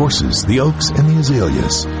 72 courses, the Oaks and the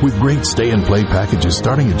Azaleas. With great stay-and-play packages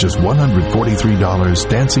starting at just $143,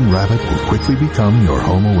 Dancing Rabbit will quickly become your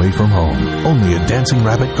home away from home. Only at Dancing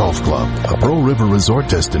Rabbit Golf Club, a Pearl River Resort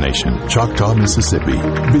destination, Choctaw, Mississippi.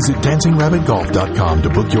 Visit DancingRabbitGolf.com to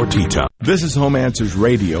book your tee time. This is Home Answers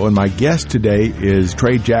Radio, and my guest today is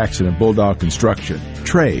Trey Jackson of Bulldog Construction.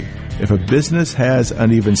 Trey, if a business has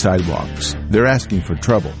uneven sidewalks, they're asking for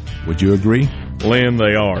trouble. Would you agree? Lynn,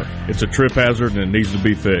 they are. It's a trip hazard and it needs to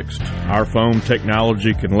be fixed. Our foam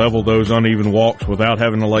technology can level those uneven walks without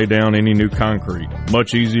having to lay down any new concrete.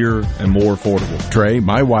 Much easier and more affordable. Trey,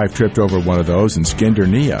 my wife tripped over one of those and skinned her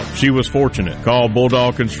knee up. She was fortunate. Call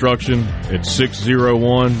Bulldog Construction at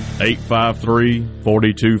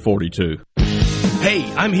 601-853-4242. Hey,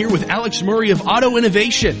 I'm here with Alex Murray of Auto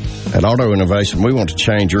Innovation. At Auto Innovation, we want to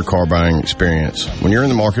change your car buying experience. When you're in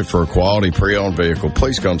the market for a quality pre-owned vehicle,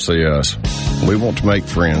 please come see us. We want to make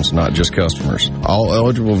friends, not just customers. All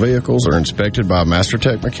eligible vehicles are inspected by a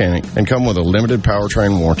MasterTech mechanic and come with a limited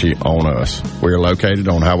powertrain warranty on us. We are located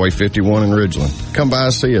on Highway 51 in Ridgeland. Come by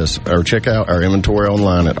and see us or check out our inventory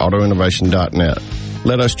online at autoinnovation.net.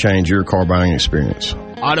 Let us change your car buying experience.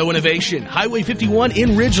 Auto Innovation, Highway 51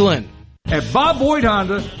 in Ridgeland. At Bob Boyd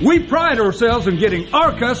Honda, we pride ourselves in getting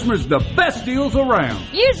our customers the best deals around.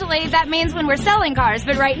 Usually that means when we're selling cars,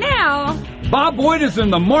 but right now, Bob Boyd is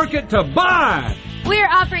in the market to buy. We're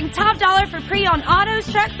offering top dollar for pre-owned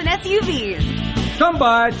autos, trucks, and SUVs. Come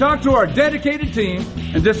by, talk to our dedicated team,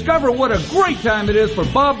 and discover what a great time it is for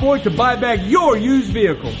Bob Boyd to buy back your used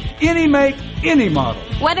vehicle. Any make, any model.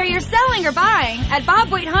 Whether you're selling or buying, at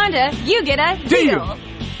Bob Boyd Honda, you get a deal.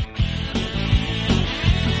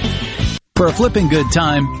 For a flipping good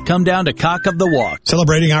time, come down to Cock of the Walk.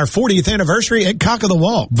 Celebrating our 40th anniversary at Cock of the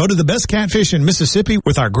Walk. Voted the best catfish in Mississippi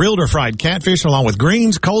with our grilled or fried catfish along with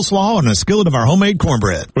greens, coleslaw, and a skillet of our homemade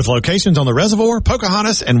cornbread. With locations on the Reservoir,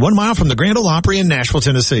 Pocahontas, and 1 mile from the Grand Ole Opry in Nashville,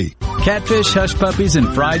 Tennessee. Catfish, hush puppies,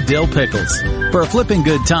 and fried dill pickles. For a flipping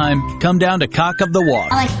good time, come down to Cock of the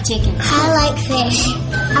Walk. I like chicken. I like fish.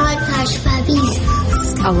 I like hush puppies.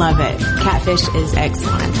 I love it. Catfish is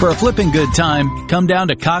excellent. For a flipping good time, come down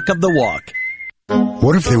to Cock of the Walk.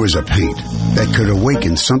 What if there was a paint that could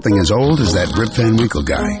awaken something as old as that Rip Van Winkle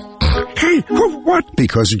guy? Hey, what?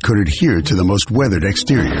 Because it could adhere to the most weathered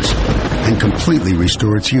exteriors and completely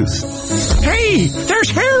restore its youth. Hey,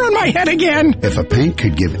 there's hair on my head again. If a paint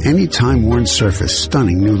could give any time-worn surface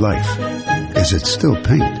stunning new life, is it still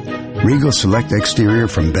paint? Regal Select Exterior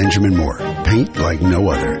from Benjamin Moore. Paint like no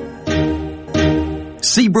other.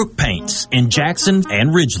 Seabrook Paints in Jackson and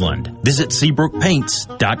Ridgeland. Visit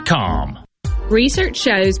SeabrookPaints.com. Research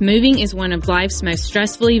shows moving is one of life's most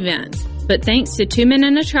stressful events, but thanks to Two Men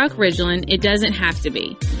and a Truck Ridgeland, it doesn't have to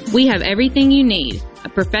be. We have everything you need. A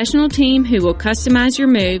professional team who will customize your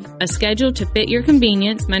move, a schedule to fit your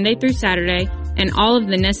convenience Monday through Saturday, and all of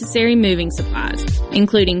the necessary moving supplies,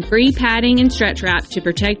 including free padding and stretch wrap to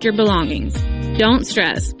protect your belongings. Don't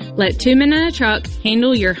stress. Let Two Men and a Truck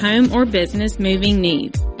handle your home or business moving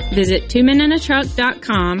needs. Visit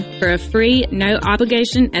twomenandatruck.com for a free,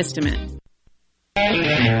 no-obligation estimate.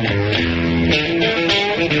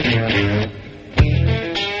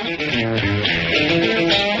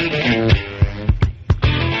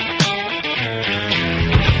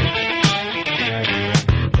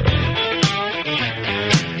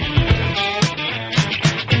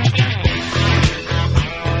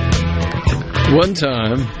 One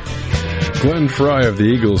time, Glenn Fry of the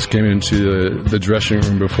Eagles came into the dressing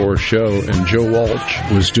room before a show, and Joe Walsh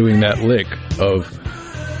was doing that lick of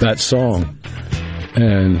that song.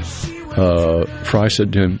 And Fry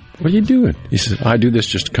said to him, "What are you doing?" He said, "I do this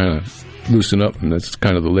just to kind of loosen up, and that's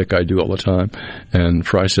kind of the lick I do all the time." And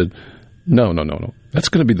Fry said, No. That's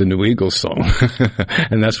going to be the new Eagles song."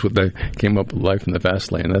 And that's what they came up with, Life in the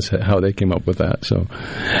Fast Lane. That's how they came up with that. So,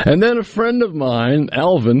 and then a friend of mine,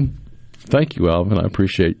 Alvin, thank you, Alvin. I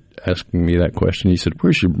appreciate asking me that question. He said,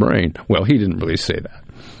 "Where's your brain?" Well, he didn't really say that.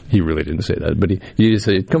 He really didn't say that, but he just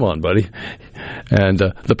said, "Come on, buddy." And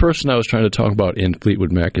the person I was trying to talk about in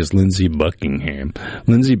Fleetwood Mac is Lindsey Buckingham.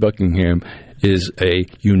 Lindsey Buckingham is a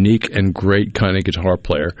unique and great kind of guitar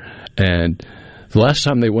player. And the last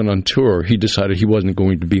time they went on tour, he decided he wasn't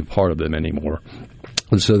going to be part of them anymore.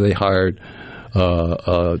 And so they hired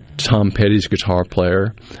Tom Petty's guitar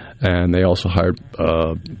player, and they also hired,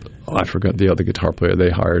 I forgot the other guitar player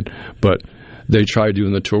they hired, but they tried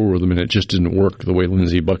doing the tour with him, and it just didn't work the way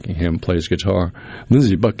Lindsey Buckingham plays guitar.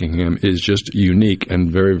 Lindsey Buckingham is just unique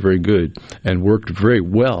and very, very good, and worked very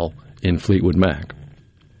well in Fleetwood Mac.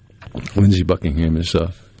 Lindsey Buckingham is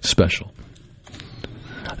special.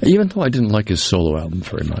 Even though I didn't like his solo album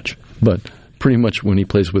very much, but pretty much when he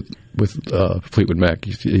plays with Fleetwood Mac,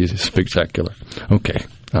 he's spectacular. Okay,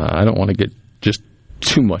 I don't want to get just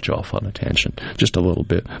too much off on a tangent, just a little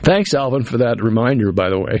bit. Thanks, Alvin, for that reminder, by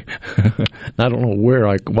the way. I don't know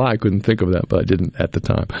why I couldn't think of that, but I didn't at the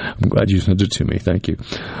time. I'm glad you sent it to me. Thank you.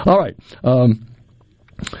 All right.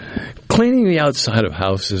 Cleaning the outside of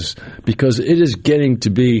houses, because it is getting to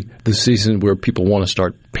be the season where people want to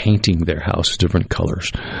start painting their house different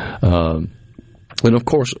colors. And, of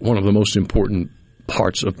course, one of the most important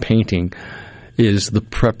parts of painting is the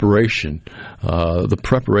preparation. The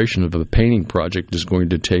preparation of a painting project is going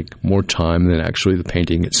to take more time than actually the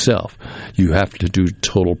painting itself. You have to do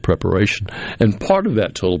total preparation. And part of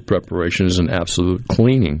that total preparation is an absolute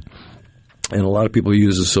cleaning. And a lot of people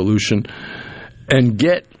use a solution and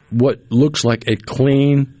get what looks like a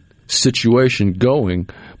clean situation going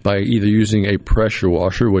by either using a pressure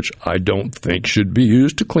washer, which I don't think should be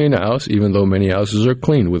used to clean a house, even though many houses are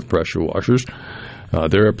cleaned with pressure washers.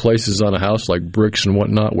 There are places on a house like bricks and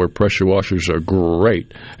whatnot where pressure washers are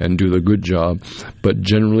great and do the good job. But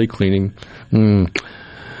generally cleaning,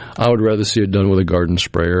 I would rather see it done with a garden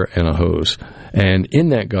sprayer and a hose. And in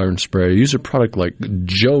that garden sprayer, use a product like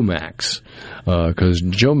Jomax. Because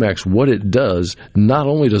Jomax, what it does, not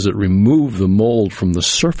only does it remove the mold from the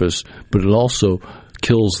surface, but it also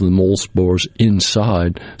kills the mold spores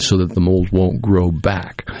inside so that the mold won't grow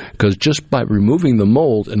back. Because just by removing the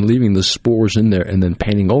mold and leaving the spores in there and then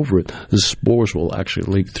painting over it, the spores will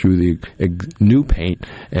actually leak through the new paint,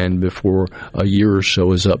 and before a year or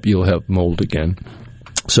so is up, you'll have mold again.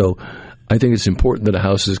 So I think it's important that a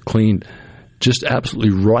house is cleaned just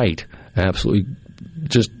absolutely right. Absolutely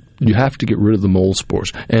just, you have to get rid of the mold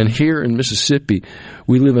spores. And here in Mississippi,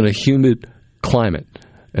 we live in a humid climate.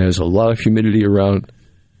 There's a lot of humidity around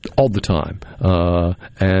all the time.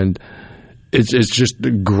 And it's just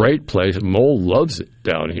a great place. Mold loves it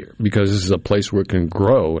down here because this is a place where it can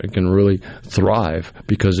grow and can really thrive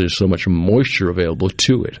because there's so much moisture available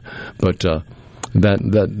to it. But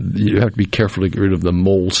that you have to be careful to get rid of the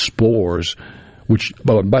mold spores, which,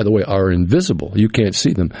 by the way, are invisible. You can't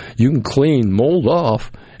see them. You can clean mold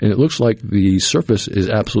off, and it looks like the surface is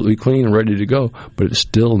absolutely clean and ready to go, but it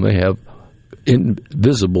still may have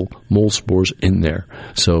invisible mold spores in there.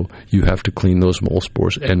 So you have to clean those mold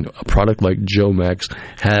spores. And a product like Jomax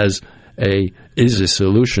is a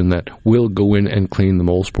solution that will go in and clean the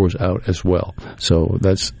mold spores out as well. So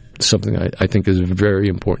that's something I think is very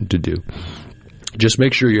important to do. Just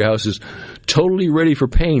make sure your house is totally ready for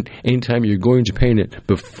paint anytime you're going to paint it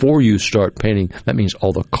before you start painting. That means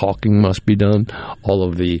all the caulking must be done, all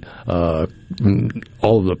of the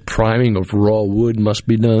priming of raw wood must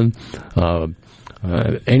be done.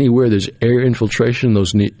 Anywhere there's air infiltration,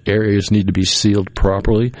 those areas need to be sealed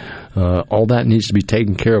properly. All that needs to be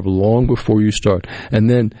taken care of long before you start. And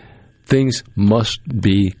then things must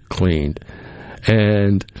be cleaned.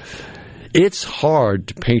 And it's hard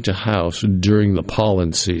to paint a house during the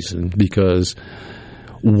pollen season because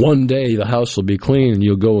one day the house will be clean and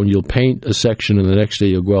you'll go and you'll paint a section, and the next day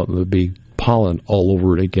you'll go out and there'll be pollen all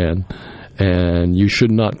over it again. And you should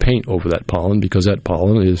not paint over that pollen because that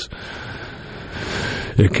pollen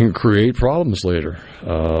it can create problems later.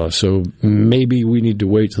 So maybe we need to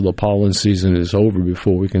wait till the pollen season is over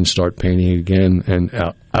before we can start painting again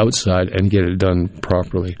and outside and get it done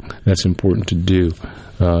properly. That's important to do,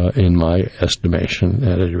 in my estimation,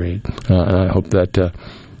 at any rate. And I hope that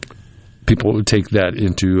people would take that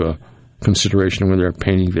into consideration when they're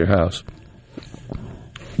painting their house.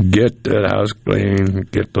 Get that house clean,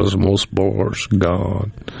 get those mold spores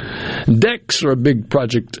gone. Decks are a big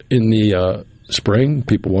project in the spring.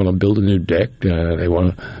 People want to build a new deck. They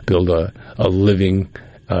want to build a living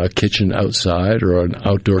kitchen outside, or an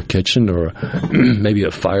outdoor kitchen, or maybe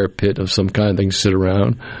a fire pit of some kind they can sit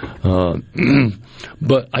around.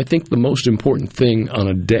 But I think the most important thing on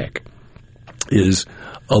a deck is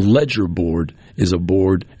a ledger board. Is a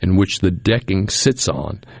board in which the decking sits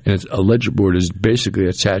on. And a ledger board is basically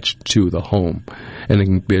attached to the home. And it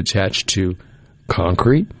can be attached to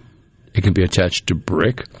concrete. It can be attached to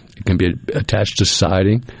brick. It can be attached to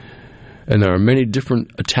siding. And there are many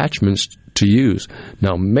different attachments to use.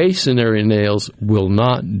 Now, masonry nails will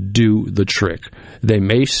not do the trick. They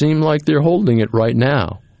may seem like they're holding it right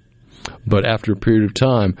now, but after a period of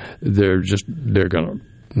time, they're going to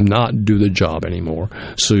not do the job anymore.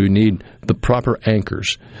 So you need the proper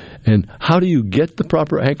anchors. And how do you get the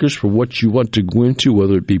proper anchors for what you want to go into,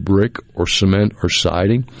 whether it be brick or cement or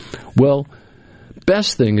siding? Well,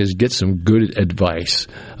 best thing is get some good advice.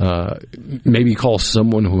 Maybe call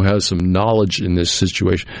someone who has some knowledge in this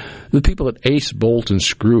situation. The people at Ace Bolt and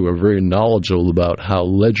Screw are very knowledgeable about how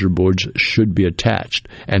ledger boards should be attached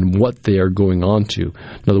and what they are going on to.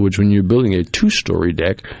 In other words, when you're building a 2-story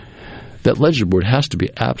deck, that ledger board has to be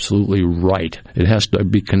absolutely right. It has to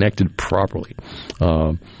be connected properly.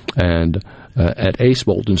 At Ace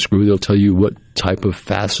Bolt and Screw, they'll tell you what type of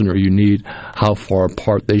fastener you need, how far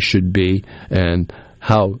apart they should be, and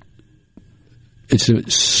how it's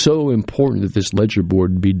so important that this ledger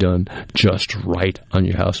board be done just right on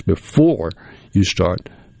your house before you start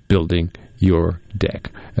building your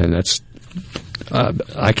deck. And that's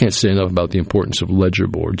I can't say enough about the importance of ledger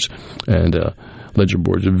boards. And ledger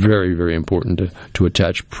boards are very, very important to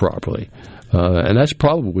attach properly. And that's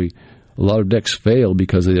probably a lot of decks fail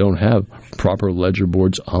because they don't have proper ledger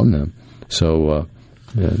boards on them. So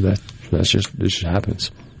it just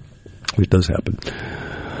happens. It does happen.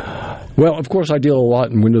 Well, of course, I deal a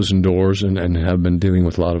lot in windows and doors and have been dealing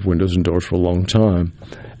with a lot of windows and doors for a long time.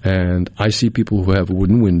 And I see people who have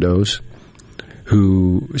wooden windows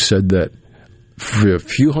who said that for a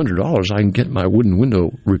few $100s I can get my wooden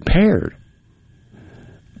window repaired.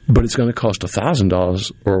 But it's going to cost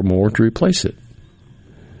 $1,000 or more to replace it.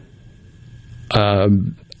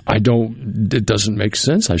 It doesn't make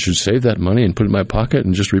sense. I should save that money and put it in my pocket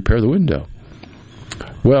and just repair the window.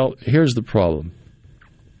 Well, here's the problem.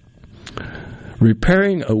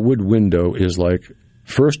 Repairing a wood window is like,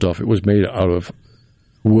 first off, it was made out of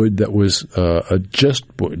wood that was just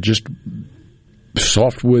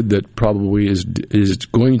soft wood that probably is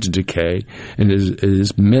going to decay and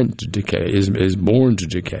is meant to decay, is born to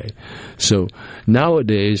decay. So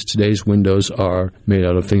nowadays, today's windows are made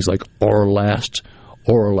out of things like Orlast.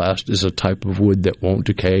 Orlast is a type of wood that won't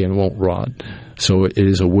decay and won't rot. So it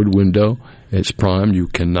is a wood window. It's primed. You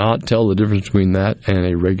cannot tell the difference between that and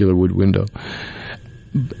a regular wood window.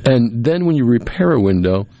 And then when you repair a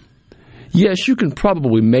window, yes, you can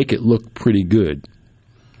probably make it look pretty good.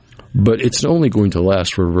 But it's only going to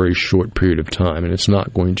last for a very short period of time, and it's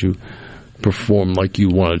not going to perform like you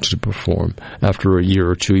want it to perform. After a year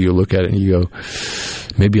or two, you look at it and you go,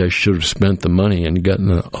 maybe I should have spent the money and gotten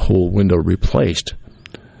the whole window replaced.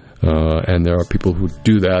 And there are people who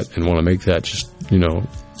do that and want to make that just,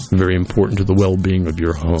 very important to the well-being of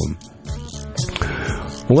your home.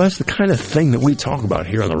 Well, that's the kind of thing that we talk about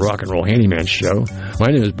here on the Rock and Roll Handyman Show. My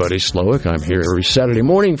name is Buddy Slowick. I'm here every Saturday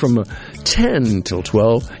morning from 10 till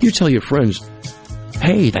 12. You tell your friends,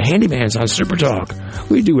 hey, the Handyman's on Super Talk.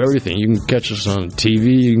 We do everything. You can catch us on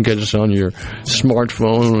TV. You can catch us on your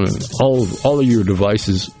smartphone. And all of your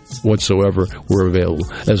devices whatsoever, we're available.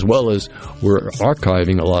 As well as we're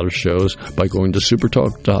archiving a lot of shows by going to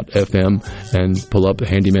supertalk.fm and pull up the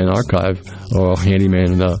Handyman archive or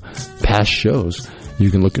Handyman past shows. You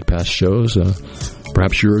can look at past shows.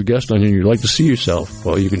 Perhaps you're a guest on here and you'd like to see yourself.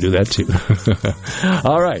 Well, you can do that too.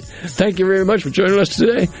 All right. Thank you very much for joining us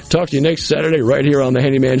today. Talk to you next Saturday right here on the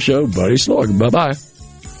Handyman Show. Buddy Slowick. Bye-bye.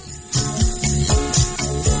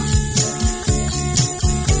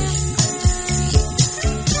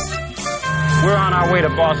 We're on our way to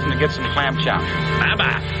Boston to get some clam chowder.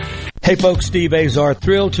 Bye-bye. Hey folks, Steve Azar,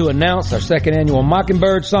 thrilled to announce our second annual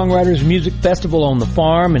Mockingbird Songwriters Music Festival on the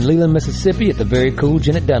Farm in Leland, Mississippi at the very cool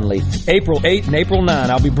Janet Dunley. April 8 and April 9,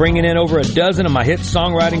 I'll be bringing in over a dozen of my hit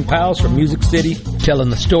songwriting pals from Music City, telling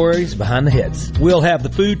the stories behind the hits. We'll have the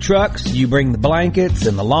food trucks, you bring the blankets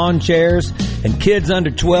and the lawn chairs, and kids under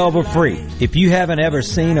 12 are free. If you haven't ever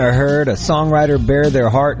seen or heard a songwriter bare their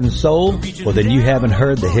heart and soul, well then you haven't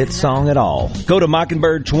heard the hit song at all. Go to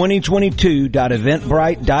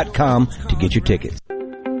mockingbird2022.eventbrite.com to get your tickets.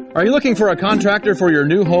 Are you looking for a contractor for your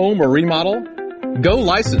new home or remodel? Go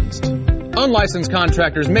licensed. Unlicensed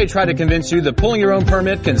contractors may try to convince you that pulling your own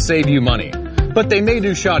permit can save you money, but they may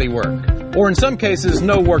do shoddy work, or in some cases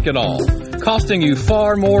no work at all, costing you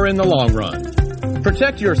far more in the long run.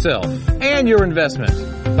 Protect yourself and your investment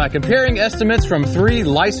by comparing estimates from 3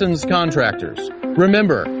 licensed contractors.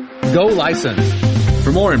 Remember, go licensed.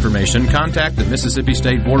 For more information, contact the Mississippi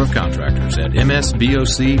State Board of Contractors at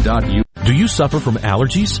msboc.us. Do you suffer from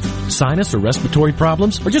allergies, sinus, or respiratory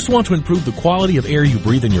problems, or just want to improve the quality of air you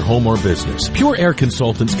breathe in your home or business? Pure Air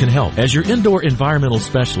Consultants can help. As your indoor environmental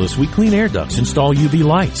specialist, we clean air ducts, install UV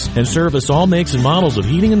lights, and service all makes and models of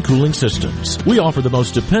heating and cooling systems. We offer the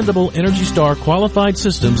most dependable Energy Star qualified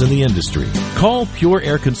systems in the industry. Call Pure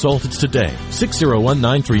Air Consultants today,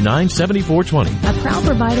 601-939-7420. A proud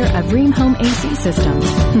provider of Rheem Home AC systems.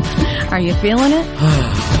 Are you feeling it?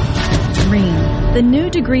 Rheem, the new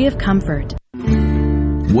degree of comfort.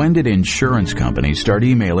 When did insurance companies start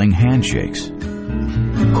emailing handshakes?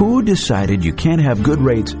 Who decided you can't have good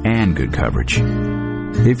rates and good coverage?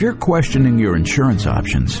 If you're questioning your insurance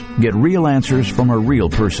options, get real answers from a real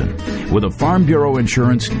person. With a Farm Bureau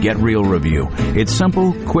Insurance Get Real review. It's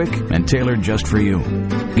simple, quick, and tailored just for you.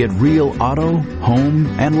 Get real auto, home,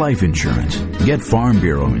 and life insurance. Get Farm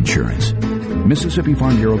Bureau Insurance. Mississippi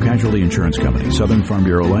Farm Bureau Casualty Insurance Company. Southern Farm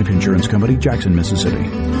Bureau Life Insurance Company, Jackson, Mississippi.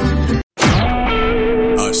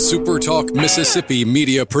 A SuperTalk Mississippi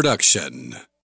media production.